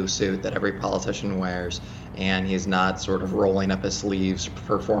trademark blue suit that every politician wears, and he's not sort of rolling up his sleeves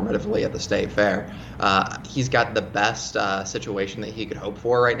performatively at the state fair. He's got the best situation that he could hope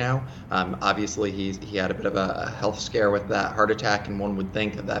for right now. Obviously, he had a bit of a health scare with that heart attack, and one would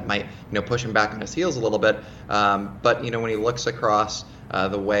think that might push him back on his heels a little bit. But when he looks across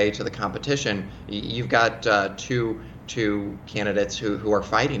the way to the competition, you've got two candidates who are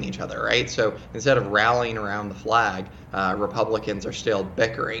fighting each other, right? So instead of rallying around the flag, Republicans are still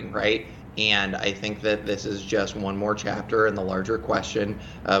bickering, right? And I think that this is just one more chapter in the larger question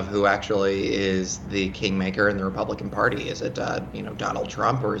of who actually is the kingmaker in the Republican Party. Is it Donald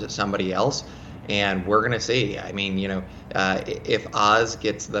Trump, or is it somebody else? And we're going to see. I mean, if Oz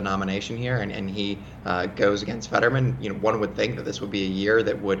gets the nomination here and he goes against Fetterman, one would think that this would be a year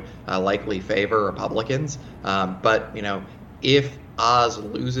that would likely favor Republicans. But if Oz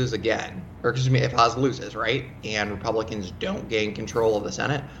loses again, or excuse me, if Oz loses, right, and Republicans don't gain control of the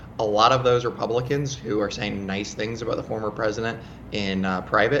Senate, a lot of those Republicans who are saying nice things about the former president in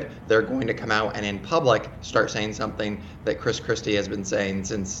private, they're going to come out and in public start saying something that Chris Christie has been saying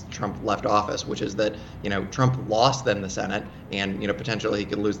since Trump left office, which is that, Trump lost them the Senate and, potentially he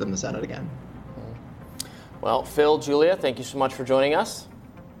could lose them the Senate again. Well, Phil, Julia, thank you so much for joining us.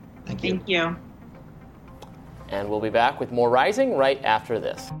 Thank you. Thank you. And we'll be back with more Rising right after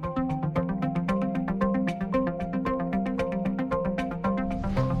this.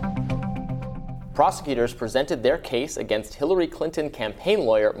 Prosecutors presented their case against Hillary Clinton campaign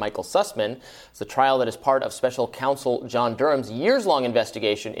lawyer Michael Sussman. It's a trial that is part of special counsel John Durham's years-long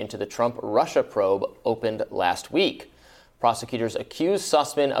investigation into the Trump-Russia probe opened last week. Prosecutors accused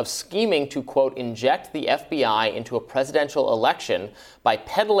Sussman of scheming to, quote, inject the FBI into a presidential election by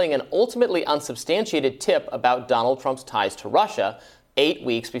peddling an ultimately unsubstantiated tip about Donald Trump's ties to Russia 8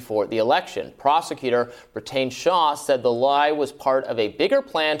 weeks before the election. Prosecutor Britain Shaw said the lie was part of a bigger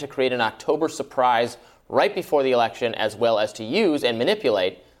plan to create an October surprise right before the election, as well as to use and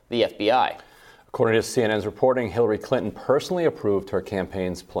manipulate the FBI. According to CNN's reporting, Hillary Clinton personally approved her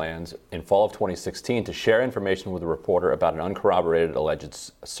campaign's plans in fall of 2016 to share information with a reporter about an uncorroborated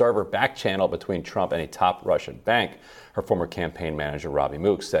alleged server back channel between Trump and a top Russian bank, her former campaign manager Robbie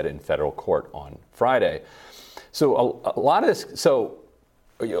Mook said in federal court on Friday. So a lot of this,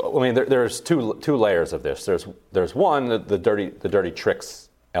 there's two layers of this. There's one, the dirty tricks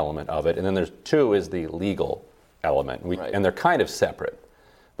element of it, and then there's two is the legal element, and they're kind of separate.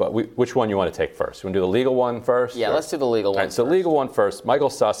 But which one you want to take first? You want to do the legal one first? Yeah, let's do the legal one. Right, so legal one first. Michael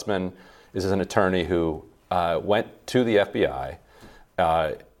Sussman is an attorney who went to the FBI,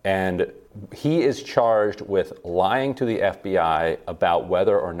 and he is charged with lying to the FBI about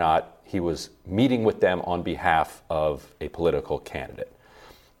whether or not he was meeting with them on behalf of a political candidate.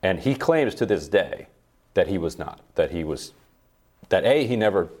 And he claims to this day that he was not, that A, he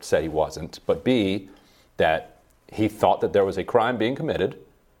never said he wasn't, but B, that he thought that there was a crime being committed,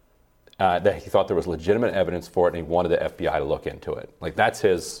 that he thought there was legitimate evidence for it, and he wanted the FBI to look into it. Like, that's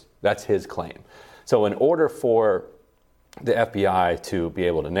his claim. So in order for the FBI to be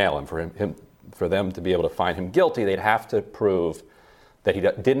able to nail him, for them to be able to find him guilty, they'd have to prove that he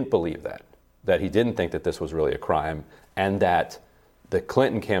didn't believe that he didn't think that this was really a crime, and that the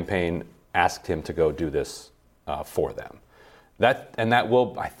Clinton campaign asked him to go do this for them. That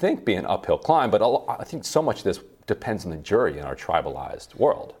will, I think, be an uphill climb, but I think so much of this depends on the jury in our tribalized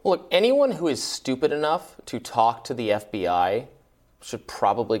world. Look, anyone who is stupid enough to talk to the FBI should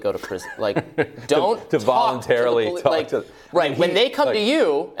probably go to prison. Like, don't to voluntarily talk to. Right. When they come to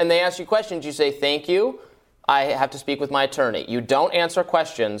you and they ask you questions, you say, "Thank you. I have to speak with my attorney." You don't answer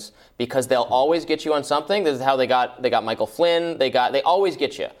questions because they'll always get you on something. This is how they got Michael Flynn. They always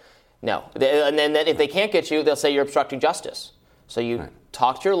get you. No. And then if they can't get you, they'll say you're obstructing justice. So you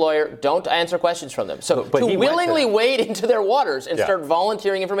talk to your lawyer. Don't answer questions from them. So to willingly wade into their waters and start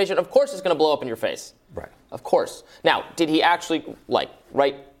volunteering information, of course it's going to blow up in your face. Right. Of course. Now, did he actually, like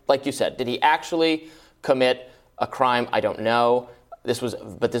you said, did he actually commit a crime? I don't know. This was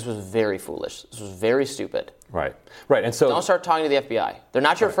very foolish. This was very stupid. Right. And so don't start talking to the FBI. They're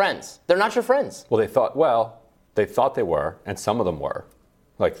not your friends. They're not your friends. Well, they thought they were, and some of them were.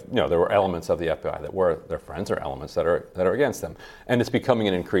 There were elements of the FBI that were their friends, or elements that are against them, and it's becoming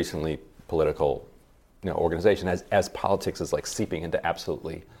an increasingly political, organization as politics is seeping into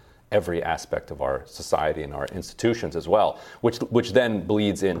absolutely every aspect of our society and our institutions as well, which then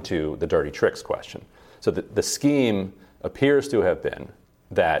bleeds into the dirty tricks question. So the scheme appears to have been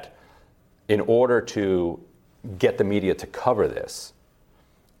that in order to get the media to cover this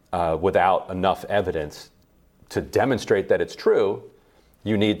without enough evidence to demonstrate that it's true,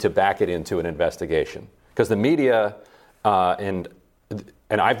 you need to back it into an investigation. Because the media, and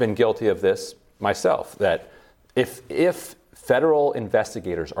I've been guilty of this myself, that if federal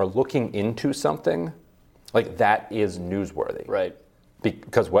investigators are looking into something, like that is newsworthy. Right.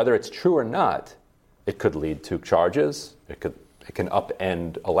 Because whether it's true or not, it could lead to charges, it can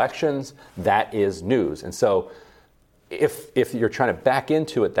upend elections. That is news. And so if you're trying to back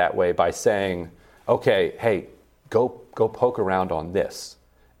into it that way by saying, okay, hey, go poke around on this,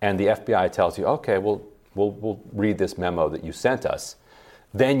 and the FBI tells you, okay, we'll read this memo that you sent us,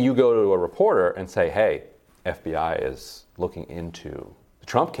 then you go to a reporter and say, hey, FBI is looking into the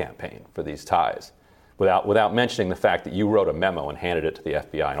Trump campaign for these ties, without mentioning the fact that you wrote a memo and handed it to the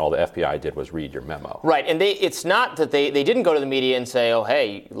FBI, and all the FBI did was read your memo. Right, and it's not that they didn't go to the media and say, oh,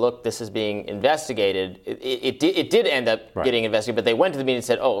 hey, look, this is being investigated. It did end up getting investigated, but they went to the media and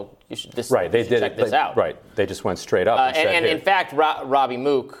said, oh, you should check this out. Right, they just went straight up and said, and in fact, Robbie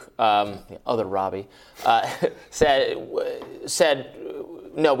Mook, other Robbie, said,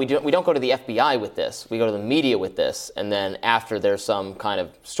 no, we don't go to the FBI with this. We go to the media with this, and then after there's some kind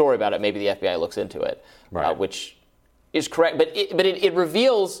of story about it, maybe the FBI looks into it, which is correct. But it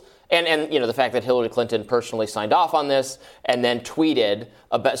reveals, and the fact that Hillary Clinton personally signed off on this and then tweeted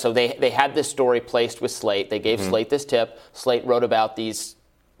about. So they had this story placed with Slate. They gave Slate this tip. Slate wrote about these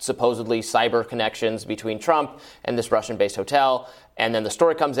supposedly cyber connections between Trump and this Russian-based hotel, and then the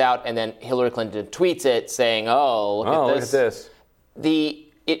story comes out, and then Hillary Clinton tweets it saying, "Oh, look at this."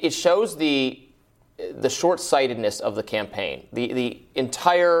 It shows the short-sightedness of the campaign, the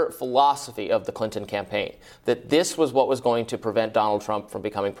entire philosophy of the Clinton campaign, that this was what was going to prevent Donald Trump from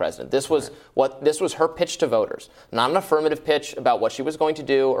becoming president. This was her pitch to voters, not an affirmative pitch about what she was going to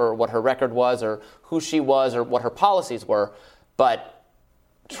do or what her record was or who she was or what her policies were, but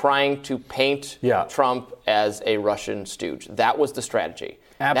trying to paint Trump as a Russian stooge. That was the strategy.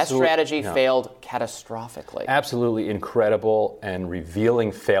 That strategy failed catastrophically. Absolutely incredible and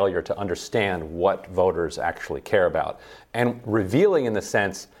revealing failure to understand what voters actually care about. And revealing in the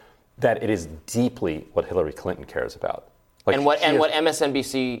sense that it is deeply what Hillary Clinton cares about. Like what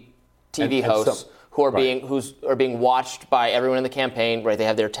MSNBC TV hosts who are being watched by everyone in the campaign, right? They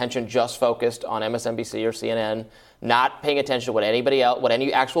have their attention just focused on MSNBC or CNN, not paying attention to what anybody else, what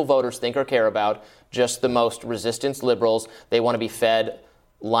any actual voters think or care about, just the most resistance liberals. They want to be fed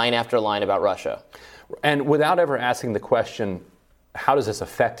line after line about Russia. And without ever asking the question, how does this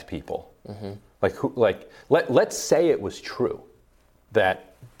affect people? Let's say it was true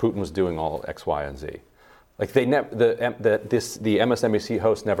that Putin was doing all X, Y, and Z. Like the MSNBC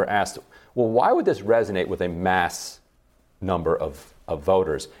host never asked, well, why would this resonate with a mass number of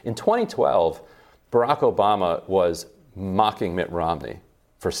voters? In 2012, Barack Obama was mocking Mitt Romney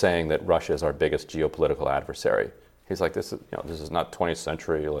for saying that Russia is our biggest geopolitical adversary. He's like, this is not 20th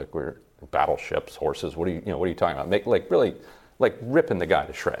century. Like, we're battleships, horses. What are you talking about? Really ripping the guy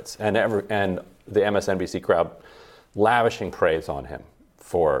to shreds. And the MSNBC crowd lavishing praise on him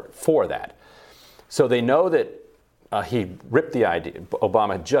for that. So they know that he ripped the idea.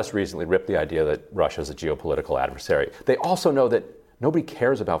 Obama had just recently ripped the idea that Russia is a geopolitical adversary. They also know that nobody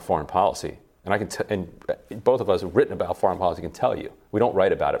cares about foreign policy. And and both of us have written about foreign policy can tell you we don't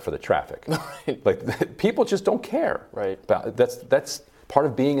write about it for the traffic. Like people just don't care. Right. That's part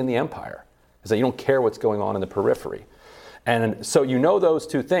of being in the empire, is that you don't care what's going on in the periphery. And so those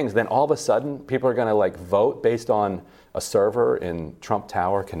two things, then all of a sudden people are going to vote based on a server in Trump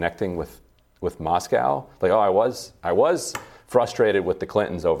Tower connecting with Moscow. Like, I was frustrated with the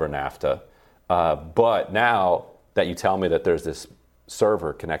Clintons over NAFTA, but now that you tell me that there's this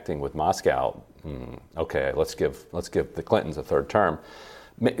server connecting with Moscow, okay, let's give the Clintons a third term.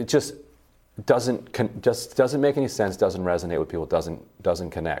 It just doesn't make any sense. Doesn't resonate with people.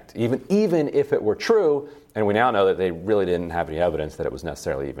 Doesn't connect. Even if it were true, and we now know that they really didn't have any evidence that it was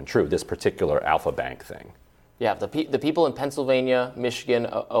necessarily even true. This particular Alpha Bank thing. Yeah, the people in Pennsylvania, Michigan,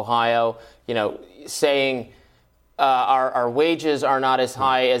 Ohio, saying our wages are not as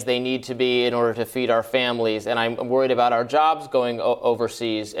high as they need to be in order to feed our families, and I'm worried about our jobs going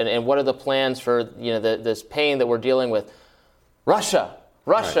overseas, and what are the plans for this pain that we're dealing with? Russia,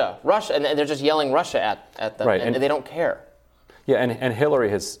 and they're just yelling Russia at them, and they don't care. Yeah, and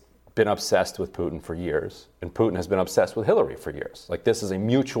Hillary has been obsessed with Putin for years, and Putin has been obsessed with Hillary for years. Like, this is a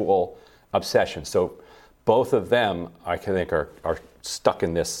mutual obsession. So both of them, I think, are stuck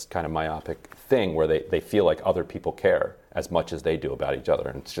in this kind of myopic thing where they feel like other people care as much as they do about each other.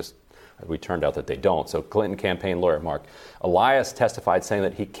 And We turned out that they don't. So Clinton campaign lawyer Mark Elias testified saying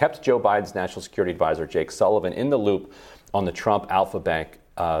that he kept Joe Biden's national security advisor Jake Sullivan in the loop on the Trump Alpha Bank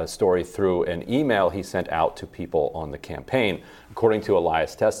story through an email he sent out to people on the campaign. According to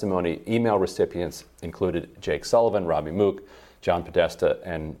Elias' testimony, email recipients included Jake Sullivan, Robbie Mook, John Podesta,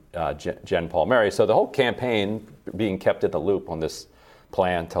 and Jen Paul Mary. So the whole campaign being kept in the loop on this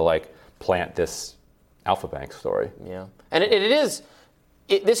plan to plant this Alpha Bank story. Yeah, and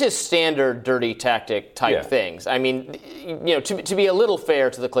this is standard dirty tactic type things. I mean, to be a little fair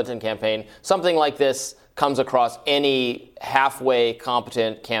to the Clinton campaign, something like this comes across any halfway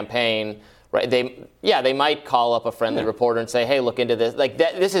competent campaign, right? They might call up a friendly reporter and say, "Hey, look into this." Like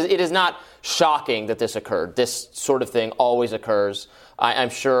that. It is not shocking that this occurred. This sort of thing always occurs. I'm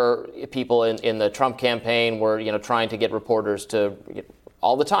sure people in the Trump campaign were trying to get reporters to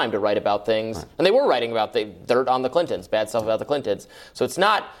all the time to write about things, right. And they were writing about the dirt on the Clintons, bad stuff about the Clintons. So it's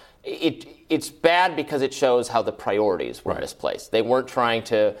not. It's bad because it shows how the priorities were misplaced. They weren't trying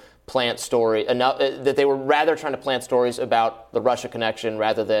to plant story enough, that they were rather trying to plant stories about the Russia connection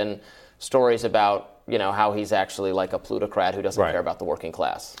rather than stories about how he's actually like a plutocrat who doesn't care about the working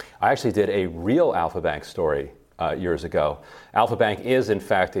class. I actually did a real Alpha Bank story years ago. Alpha Bank is in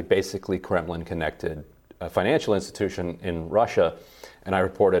fact a basically Kremlin-connected financial institution in Russia, and I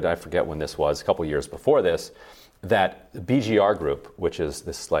reported, I forget when this was, a couple years before this, that the BGR Group, which is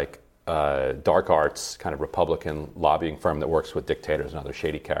this dark arts kind of Republican lobbying firm that works with dictators and other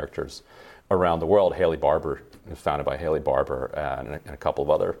shady characters around the world. Haley Barbour, founded by Haley Barbour and a couple of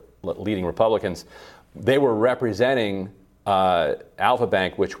other leading Republicans. They were representing Alpha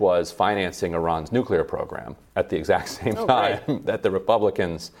Bank, which was financing Iran's nuclear program at the exact same time that the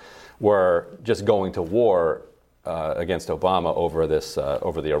Republicans were just going to war against Obama over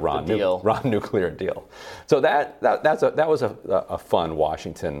the Iran nuclear deal. So that was a fun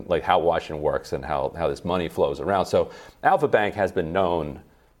Washington, like how Washington works and how this money flows around. So Alpha Bank has been known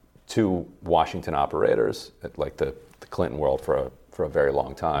to Washington operators, like the Clinton world, for a very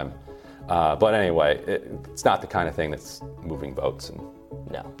long time. But anyway, it's not the kind of thing that's moving votes.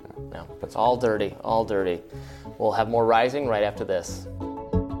 No. It's all dirty. We'll have more Rising right after this.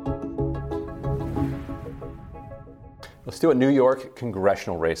 Let's do a New York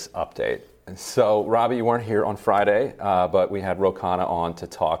congressional race update. And so, Robbie, you weren't here on Friday, but we had Ro Khanna on to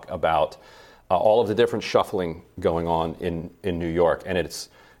talk about all of the different shuffling going on in New York. And it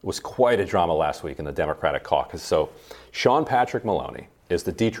was quite a drama last week in the Democratic caucus. So Sean Patrick Maloney is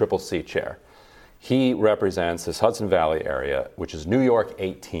the DCCC chair. He represents this Hudson Valley area, which is New York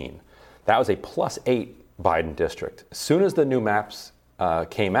 18. That was a +8 Biden district. As soon as the new maps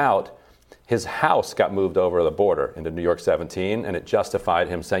came out, his house got moved over the border into New York 17, and it justified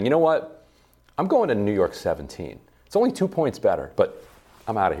him saying, you know what, I'm going to New York 17. It's only 2 points better, but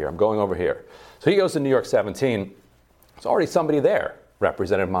I'm out of here. I'm going over here. So he goes to New York 17. There's already somebody there,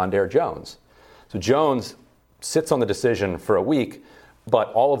 Representative Mondaire Jones. So Jones sits on the decision for a week,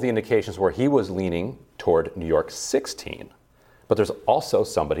 but all of the indications were he was leaning toward New York 16. But there's also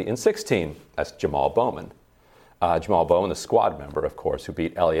somebody in 16. That's Jamal Bowman. Jamal Bowman, the squad member, of course, who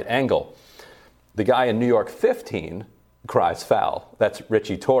beat Elliot Engel. The guy in New York 15 cries foul. That's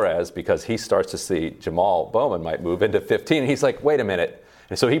Richie Torres, because he starts to see Jamal Bowman might move into 15. And he's like, wait a minute.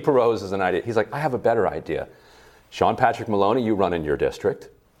 And so he proposes an idea. He's like, I have a better idea. Sean Patrick Maloney, you run in your district.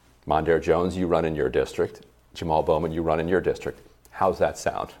 Mondaire Jones, you run in your district. Jamal Bowman, you run in your district. How's that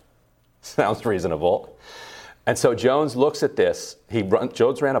sound? Sounds reasonable. And so Jones looks at this.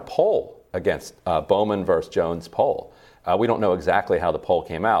 Jones ran a poll against Bowman versus Jones poll. We don't know exactly how the poll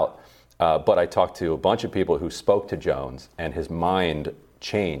came out. But I talked to a bunch of people who spoke to Jones, and his mind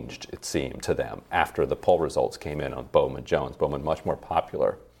changed, it seemed, to them after the poll results came in on Bowman-Jones. Bowman much more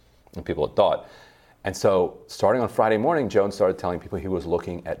popular than people had thought. And so starting on Friday morning, Jones started telling people he was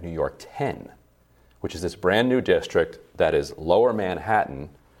looking at New York 10, which is this brand new district that is lower Manhattan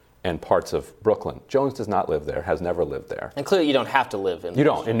and parts of Brooklyn. Jones does not live there, has never lived there. And clearly you don't have to live in You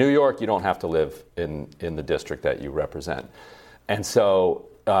don't. In New York, you don't have to live in the district that you represent. And so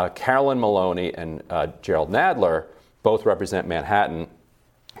Carolyn Maloney and Gerald Nadler both represent Manhattan,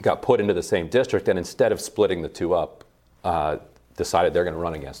 got put into the same district, and instead of splitting the two up, decided they're going to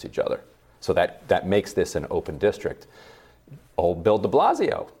run against each other. So that makes this an open district. Old Bill de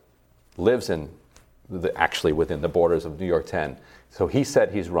Blasio lives actually within the borders of New York 10. So he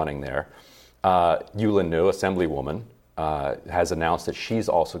said he's running there. Yulin New, Assemblywoman, has announced that she's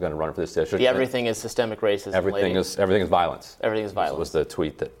also going to run for this district. The everything is systemic racism. Everything is violence. Everything is violence. This was the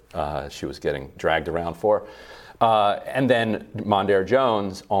tweet that she was getting dragged around for. And then Mondaire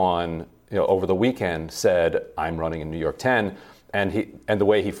Jones over the weekend said, I'm running in New York 10. And the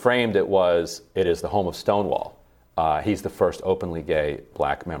way he framed it was, it is the home of Stonewall. He's the first openly gay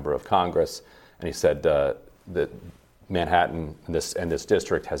black member of Congress, and he said that Manhattan and this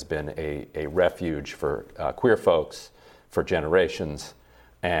district has been a refuge for queer folks for generations,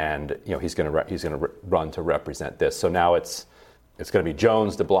 and he's going to run to represent this. So now it's going to be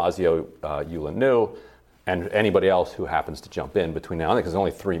Jones, De Blasio, Yulin New, and anybody else who happens to jump in between now and then, because it's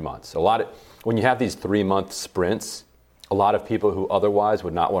only 3 months. When you have these 3-month sprints, a lot of people who otherwise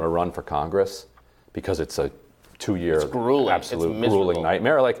would not want to run for Congress because it's a 2-year absolute grueling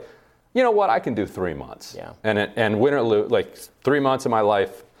nightmare. Like, you know what? I can do 3 months. Yeah. And win or lose, like 3 months of my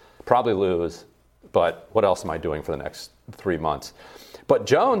life, probably lose. But what else am I doing for the next 3 months? But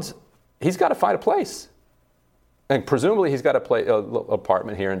Jones, he's got to find a place, and presumably he's got an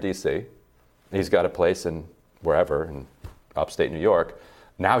apartment here in D.C. He's got a place in wherever in upstate New York.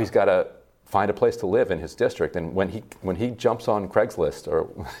 Now he's got to find a place to live in his district. And when he jumps on Craigslist or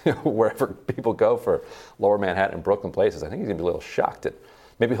wherever people go for Lower Manhattan and Brooklyn places, I think he's gonna be a little shocked at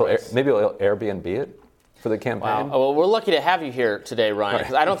maybe he'll Airbnb it for the campaign. Wow. Well, we're lucky to have you here today, Ryan,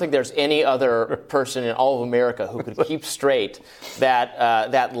 because I don't think there's any other person in all of America who could keep straight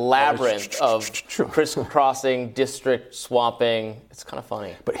that labyrinth of crisscrossing, district swapping. It's kind of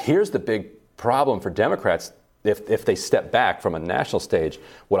funny. But here's the big problem for Democrats. If they step back from a national stage,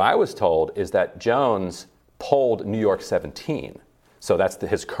 what I was told is that Jones polled New York 17. So that's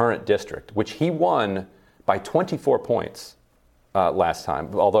his current district, which he won by 24 points last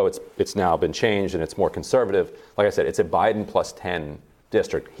time, although it's now been changed and it's more conservative. Like I said, it's a Biden plus 10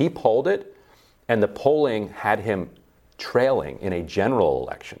 district. He polled it, and the polling had him trailing in a general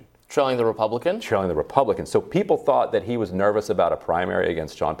election. Trailing the Republican? Trailing the Republican. So people thought that he was nervous about a primary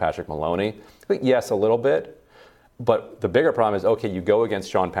against John Patrick Maloney. I think, yes, a little bit. But the bigger problem is, okay, you go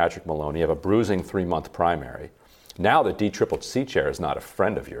against John Patrick Maloney, you have a bruising 3-month primary. Now the DCCC chair is not a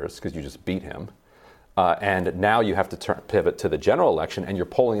friend of yours because you just beat him. And now you have to pivot to the general election, and your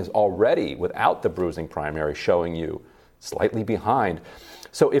polling is already, without the bruising primary, showing you slightly behind.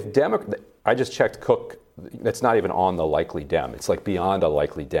 So if I just checked Cook, it's not even on the likely Dem. It's like beyond a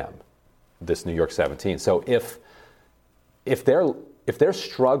likely Dem, this New York 17. So if they're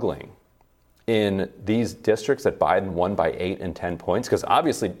struggling in these districts that Biden won by 8 and 10 points, because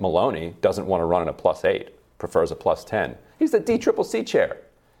obviously Maloney doesn't want to run in a +8, prefers a +10. He's the DCCC chair.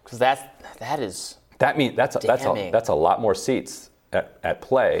 Because that's a lot more seats at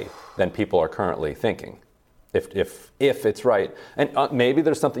play than people are currently thinking, if it's right. And maybe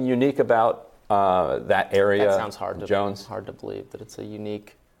there's something unique about that area. That sounds hard to believe that it's a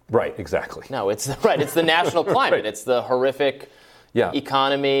unique. Right, exactly. No, it's right. It's the national climate. Right. It's the horrific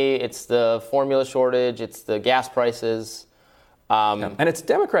economy. It's the formula shortage. It's the gas prices. And it's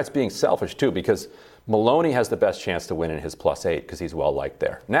Democrats being selfish too, because Maloney has the best chance to win in his +8 because he's well liked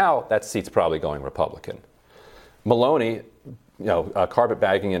there. Now that seat's probably going Republican. Maloney,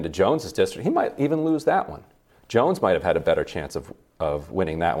 carpetbagging into Jones's district, he might even lose that one. Jones might have had a better chance of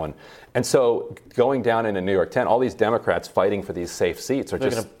winning that one. And so going down into New York 10, all these Democrats fighting for these safe seats are they're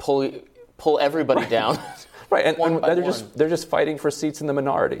going to pull everybody down. Right, and they're just fighting for seats in the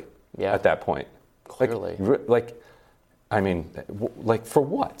minority at that point. Clearly. For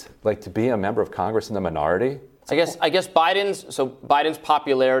what? Like to be a member of Congress in the minority? I guess Biden's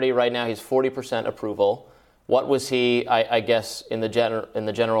popularity right now, he's 40% approval. What was he? I guess in the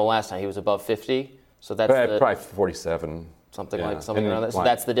general last time he was above 50. So that's probably 47. Something around that. So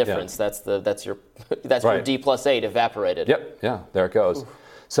that's the difference. Yeah. That's your D +8 evaporated. Yep. Yeah. There it goes. Oof.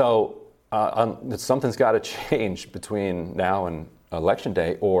 So something's got to change between now and Election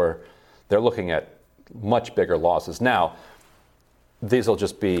Day, or they're looking at much bigger losses. Now, these will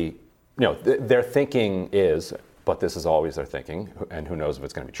just be, their thinking is, but this is always their thinking, and who knows if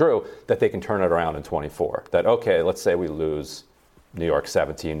it's going to be true, that they can turn it around in 24. That, okay, let's say we lose New York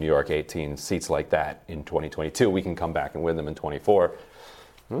 17, New York 18, seats like that in 2022. We can come back and win them in 24.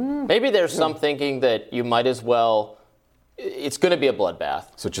 Maybe there's some thinking that you might as well. It's going to be a bloodbath.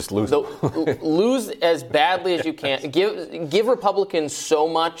 So just lose. Lose as badly as you can. Give Republicans so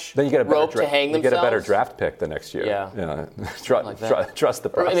much rope to hang themselves. You get a better draft pick the next year. Yeah. Trust the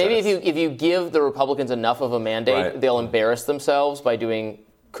process. Or maybe if you give the Republicans enough of a mandate, they'll embarrass themselves by doing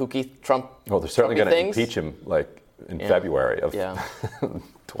kooky Trump. Well, they're certainly going to impeach him in February of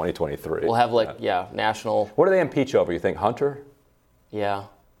 2023. We'll have national. What do they impeach over? You think Hunter? Yeah,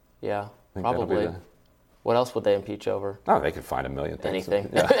 probably. What else would they impeach over? Oh, they could find a million things.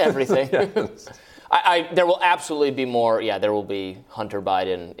 Anything. Everything. There will absolutely be more. Yeah, there will be Hunter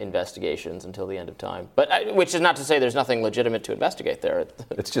Biden investigations until the end of time. But which is not to say there's nothing legitimate to investigate there.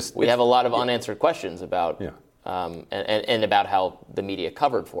 It's just we have a lot of unanswered questions about and about how the media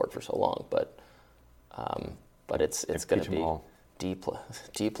covered for it for so long. But it's going to be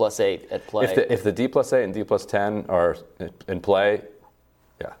D+8 at play. If the D+8 and D+10 are in play,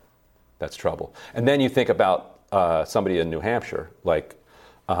 yeah, that's trouble. And then you think about somebody in New Hampshire, like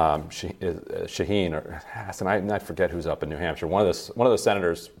Shaheen or Hassan. I forget who's up in New Hampshire. One of those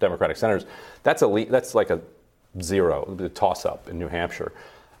senators, Democratic senators. That's like a zero, the toss-up in New Hampshire.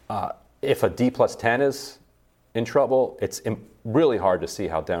 If a D+10 is in trouble, it's really hard to see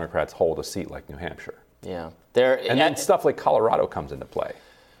how Democrats hold a seat like New Hampshire. Yeah, then stuff like Colorado comes into play.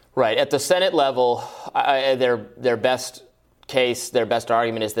 Right at the Senate level, their best case, their best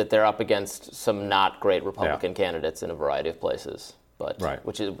argument is that they're up against some not great Republican candidates in a variety of places. But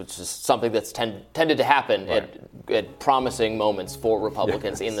which is something that's tended to happen at promising moments for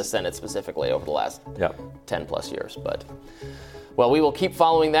Republicans in the Senate specifically over the last 10 plus years. But well, we will keep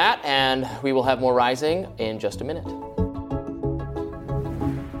following that, and we will have more Rising in just a minute.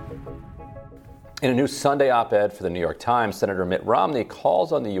 In a new Sunday op-ed for the New York Times, Senator Mitt Romney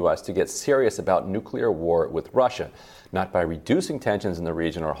calls on the U.S. to get serious about nuclear war with Russia, not by reducing tensions in the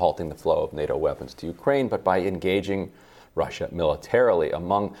region or halting the flow of NATO weapons to Ukraine, but by engaging Russia militarily.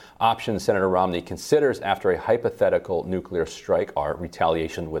 Among options Senator Romney considers after a hypothetical nuclear strike are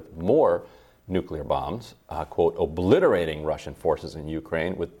retaliation with more nuclear bombs, quote, obliterating Russian forces in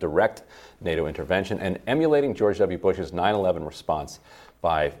Ukraine with direct NATO intervention, and emulating George W. Bush's 9/11 response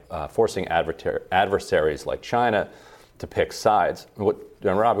by forcing adversaries like China to pick sides.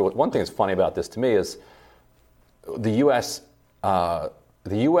 Robbie, one thing that's funny about this to me is the U.S.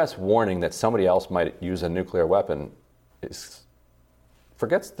 Warning that somebody else might use a nuclear weapon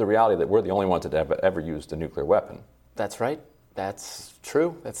forgets the reality that we're the only ones that have ever used a nuclear weapon. That's right. That's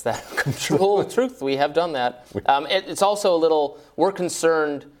true. That's the whole truth. We have done that. It's also a little, we're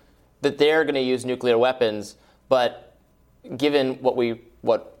concerned that they're going to use nuclear weapons, but given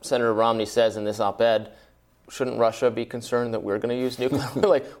what Senator Romney says in this op-ed, shouldn't Russia be concerned that we're going to use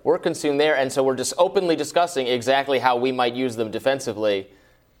nuclear? We're consumed there, and so we're just openly discussing exactly how we might use them defensively,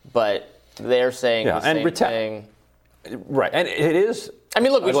 but they're saying the same thing. Right, and it is. I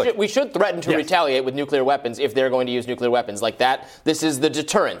mean, look, we should threaten to retaliate with nuclear weapons if they're going to use nuclear weapons like that. This is the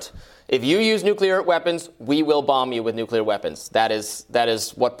deterrent. If you use nuclear weapons, we will bomb you with nuclear weapons. That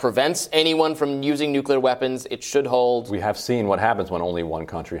is what prevents anyone from using nuclear weapons. It should hold. We have seen what happens when only one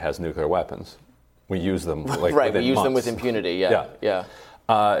country has nuclear weapons. We use them right. We use months. Them with impunity. Yeah.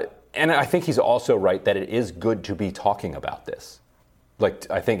 And I think he's also right that it is good to be talking about this.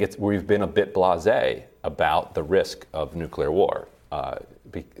 I think we've been a bit blasé about the risk of nuclear war.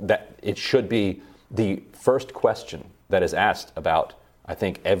 That it should be the first question that is asked about, I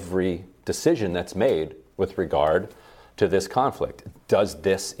think, every decision that's made with regard to this conflict. Does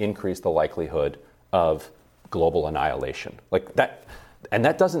this increase the likelihood of global annihilation? And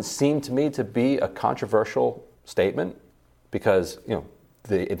that doesn't seem to me to be a controversial statement, because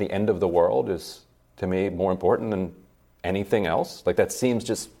the end of the world is, to me, more important than anything else. That seems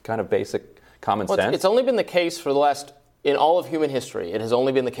just kind of basic common sense. It's only been the case for in all of human history, it has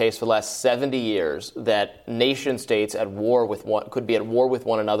only been the case for the last 70 years that nation states could be at war with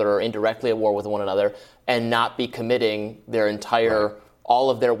one another or indirectly at war with one another and not be committing their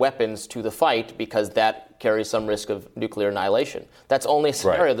all of their weapons to the fight, because that carries some risk of nuclear annihilation. That's only a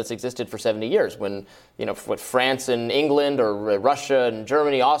scenario that's existed for 70 years when, France and England or Russia and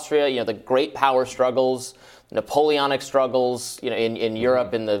Germany, Austria, the great power struggles, Napoleonic struggles, in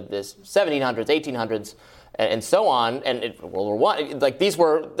Europe in the 1700s, 1800s, and so on, and World War I, they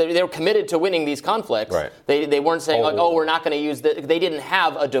were committed to winning these conflicts. Right. They weren't saying we're not going to use that. They didn't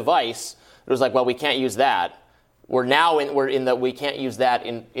have a device. It was we can't use that. We're in that we can't use that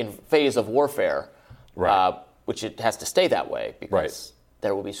in phase of warfare, which it has to stay that way because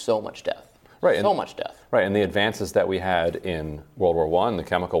there will be so much death. Right. So much death. Right, and the advances that we had in World War I, the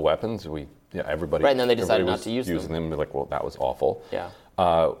chemical weapons, everybody. Right, and then they decided not to use them. Using them, that was awful. Yeah.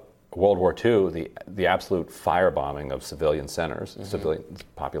 World War II, the absolute firebombing of civilian centers, civilian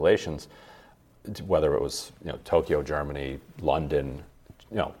populations, whether it was Tokyo, Germany, London,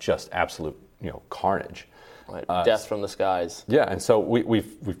 just absolute carnage. Right. Death from the skies. Yeah, and so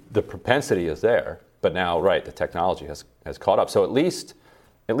we've the propensity is there, but now the technology has caught up. So at least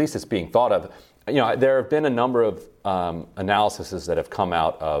it's being thought of. There have been a number of analyses that have come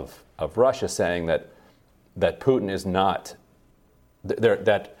out of Russia saying that Putin is not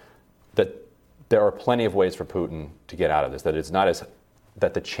that there are plenty of ways for Putin to get out of this. That it's not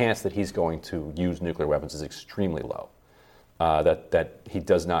that the chance that he's going to use nuclear weapons is extremely low. That he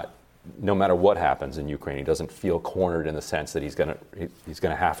does not, no matter what happens in Ukraine, he doesn't feel cornered in the sense that he's going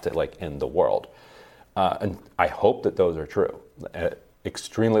to have to end the world. And I hope that those are true.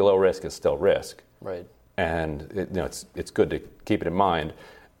 Extremely low risk is still risk. Right. And it's good to keep it in mind.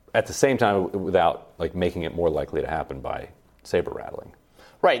 At the same time, without like making it more likely to happen by saber rattling.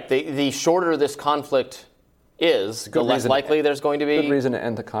 Right. The shorter this conflict is, the less likely there's going to be. Good reason to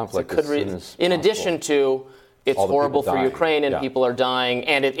end the conflict. In addition to, it's horrible for Ukraine and people are dying,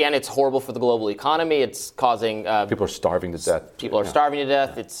 and it's horrible for the global economy. It's causing people are starving to death. People are starving to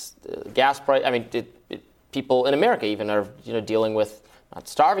death. It's gas price. I mean, people in America even are dealing with not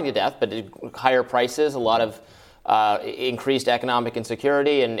starving to death, but higher prices, a lot of increased economic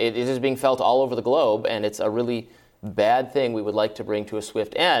insecurity, and it is being felt all over the globe, and it's a really bad thing we would like to bring to a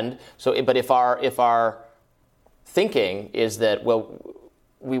swift end. So, but if our thinking is that, well,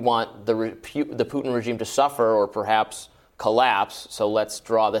 we want the Putin regime to suffer or perhaps collapse, so let's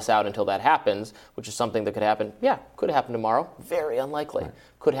draw this out until that happens, which is something that could happen. Yeah, could happen tomorrow. Very unlikely. Right.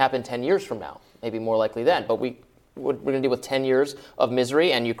 Could happen 10 years from now. Maybe more likely then. But we're going to deal with 10 years of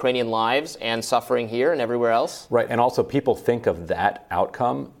misery and Ukrainian lives and suffering here and everywhere else. Right, and also people think of that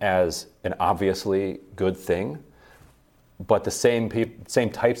outcome as an obviously good thing. But the same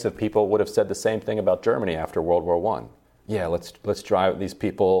types of people would have said the same thing about Germany after World War I. Yeah, let's drive these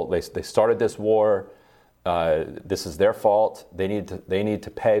people. They started this war. This is their fault. They need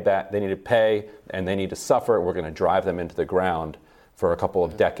to pay back. They need to pay, and they need to suffer. We're going to drive them into the ground for a couple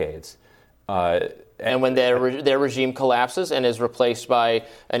of decades. And when their regime collapses and is replaced by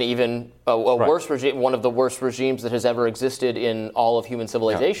an even worse regime, one of the worst regimes that has ever existed in all of human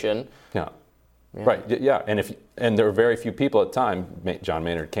civilization. Yeah. Right. Yeah. And there were very few people at the time. John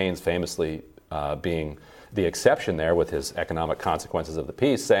Maynard Keynes famously being the exception there with his economic consequences of the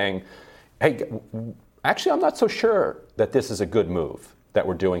peace, saying, "Hey, actually, I'm not so sure that this is a good move that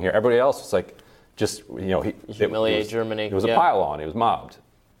we're doing here." Everybody else was like, just humiliate Germany. It was a pile-on. He was mobbed.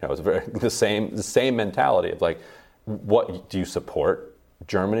 It was the same mentality of like, what do you support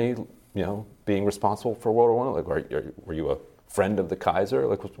Germany? Being responsible for World War I. Like, were you a friend of the Kaiser?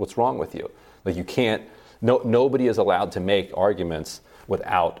 Like, what's wrong with you? Like, you can't. Nobody is allowed to make arguments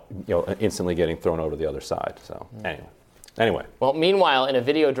without instantly getting thrown over to the other side. So anyway. Well, meanwhile, in a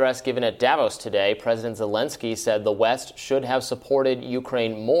video address given at Davos today, President Zelensky said the West should have supported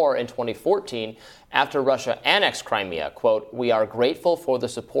Ukraine more in 2014 after Russia annexed Crimea. Quote, "We are grateful for the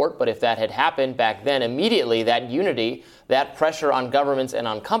support, but if that had happened back then, immediately that unity, that pressure on governments and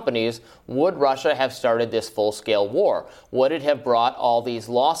on companies, would Russia have started this full-scale war? Would it have brought all these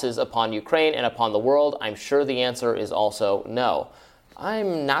losses upon Ukraine and upon the world? I'm sure the answer is also no."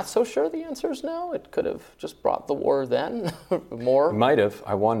 I'm not so sure the answer is no. It could have just brought the war then more. It might have.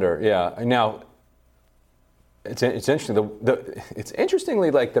 I wonder. Yeah. Now, it's interesting. It's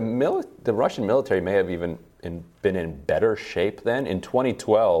interestingly like the Russian military may have even been in better shape then. In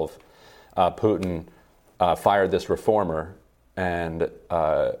 2012, Putin fired this reformer and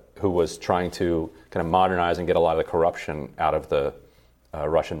who was trying to kind of modernize and get a lot of the corruption out of the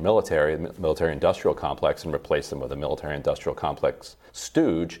Russian military-industrial complex, and replace them with a military-industrial complex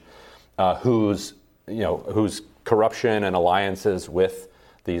stooge, whose corruption and alliances with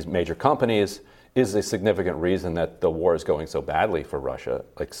these major companies is a significant reason that the war is going so badly for Russia.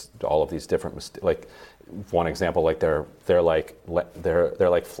 Like all of these different, like one example, like they're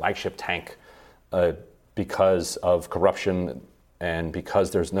like flagship tank because of corruption and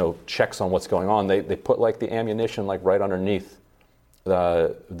because there's no checks on what's going on. They put like the ammunition like right underneath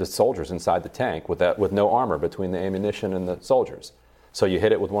the soldiers inside the tank with no armor between the ammunition and the soldiers. So you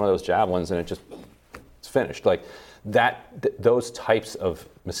hit it with one of those javelins and it's finished. Like those types of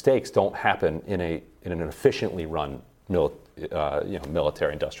mistakes don't happen in an efficiently run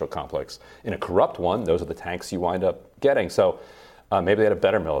military industrial complex. In a corrupt one, those are the tanks you wind up getting. So maybe they had a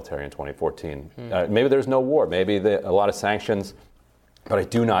better military in 2014. Maybe there's no war. Maybe a lot of sanctions, but I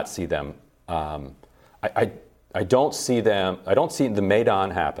do not see them. I don't see the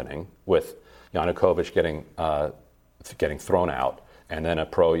Maidan happening with Yanukovych getting thrown out and then a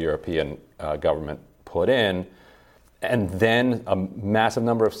pro-European government put in, and then a massive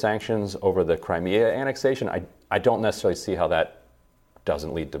number of sanctions over the Crimea annexation. I don't necessarily see how that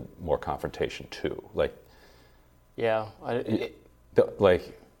doesn't lead to more confrontation too. Like, yeah,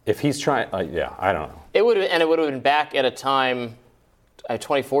 if he's trying, I don't know. It would have been back at a time.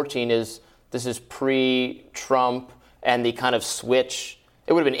 2014 this is pre-Trump, and the kind of switch.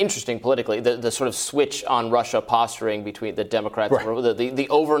 It would have been interesting politically, the sort of switch on Russia posturing between the Democrats, right. the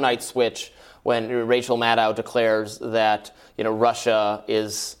overnight switch when Rachel Maddow declares that Russia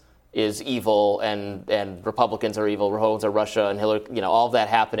is evil and Republicans are evil, Republicans are Russia, and Hillary, all of that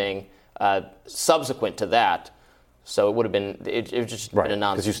happening subsequent to that. So it would have been been a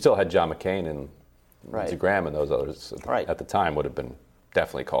nonsense. Because you still had John McCain Lindsey Graham and those others at the time would have been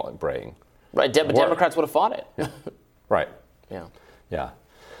definitely braying. Right, but Democrats would have fought it. Yeah. Right. Yeah. Yeah.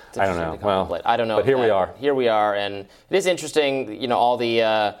 I don't know. Well, I don't know. But here we are. Here we are, and it is interesting. All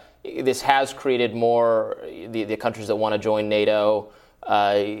the this has created more the countries that want to join NATO.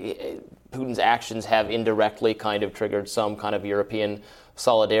 Putin's actions have indirectly kind of triggered some kind of European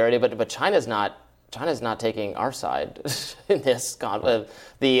solidarity, but China's not taking our side in this conflict.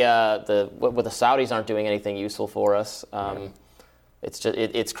 The Saudis aren't doing anything useful for us.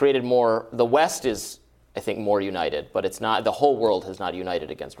 It's created more. The West is, I think, more united, but it's not. The whole world has not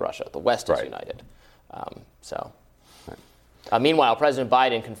united against Russia. The West is united. Meanwhile, President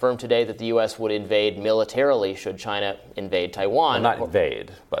Biden confirmed today that the U.S. would invade militarily should China invade Taiwan. Well, not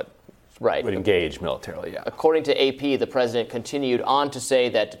invade, but would engage militarily, yeah. According to AP, the president continued on to say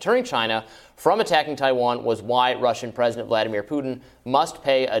that deterring China from attacking Taiwan was why Russian President Vladimir Putin must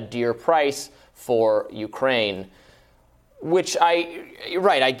pay a dear price for Ukraine. Which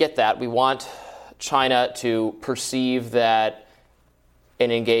I get that. We want China to perceive that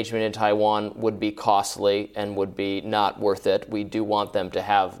an engagement in Taiwan would be costly and would be not worth it. We do want them to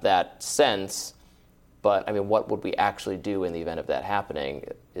have that sense. But, I mean, what would we actually do in the event of that happening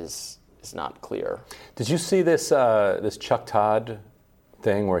is not clear. Did you see this this Chuck Todd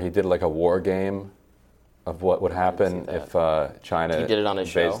thing where he did like a war game of what would happen if China he did it on his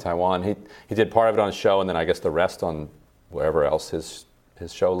invades show. Taiwan? He did part of it on his show, and then I guess the rest on wherever else his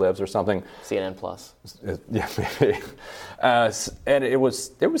show lives or something. CNN Plus. Yeah, maybe. And it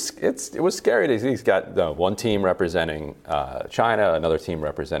was scary. He's got one team representing China, another team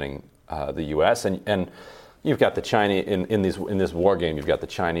representing the U.S. and you've got the Chinese in this war game. You've got the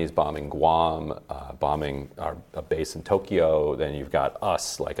Chinese bombing Guam, bombing a base in Tokyo. Then you've got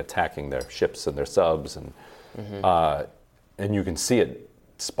us like attacking their ships and their subs, and you can see it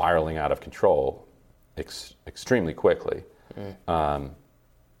spiraling out of control extremely quickly. And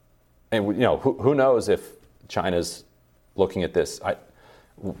who knows if China's looking at this? I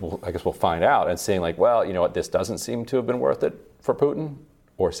guess we'll find out and saying like, well, you know what, this doesn't seem to have been worth it for Putin,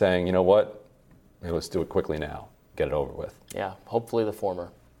 or saying, you know what, let's do it quickly now, get it over with. Yeah, hopefully the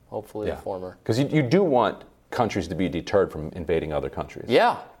former. The former. Because you do want countries to be deterred from invading other countries.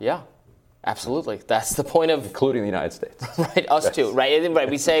 Yeah, absolutely. That's the point of... Including the United States. Right, us too, right? Right.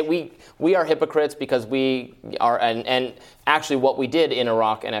 We say we are hypocrites because we are, and actually what we did in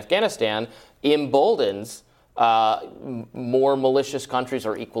Iraq and Afghanistan emboldens more malicious countries,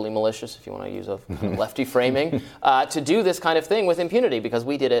 or equally malicious, if you want to use a lefty framing, to do this kind of thing with impunity, because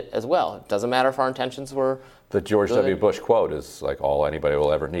we did it as well. It doesn't matter if our intentions were The George good. W. Bush quote is like all anybody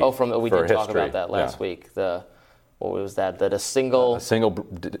will ever need. Oh, we did history. talk about that last week. What was that? That a single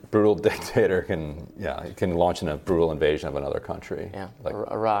brutal dictator can launch a brutal invasion of another country. Yeah, like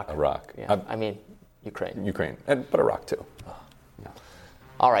Iraq. Yeah. I mean, Ukraine. But Iraq too.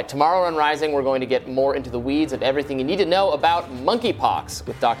 All right, tomorrow on Rising, we're going to get more into the weeds of everything you need to know about monkeypox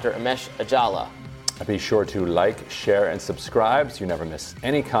with Dr. Amesh Ajala. Be sure to like, share, and subscribe so you never miss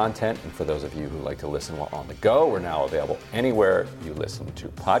any content. And for those of you who like to listen while on the go, we're now available anywhere you listen to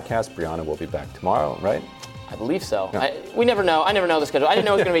podcasts. Brianna will be back tomorrow, right? I believe so. Yeah. We never know. I never know the schedule. I didn't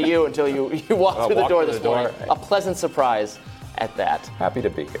know it was going to be you until you walked through the door this morning. A pleasant surprise at that. Happy to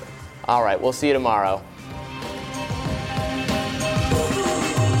be here. All right, we'll see you tomorrow.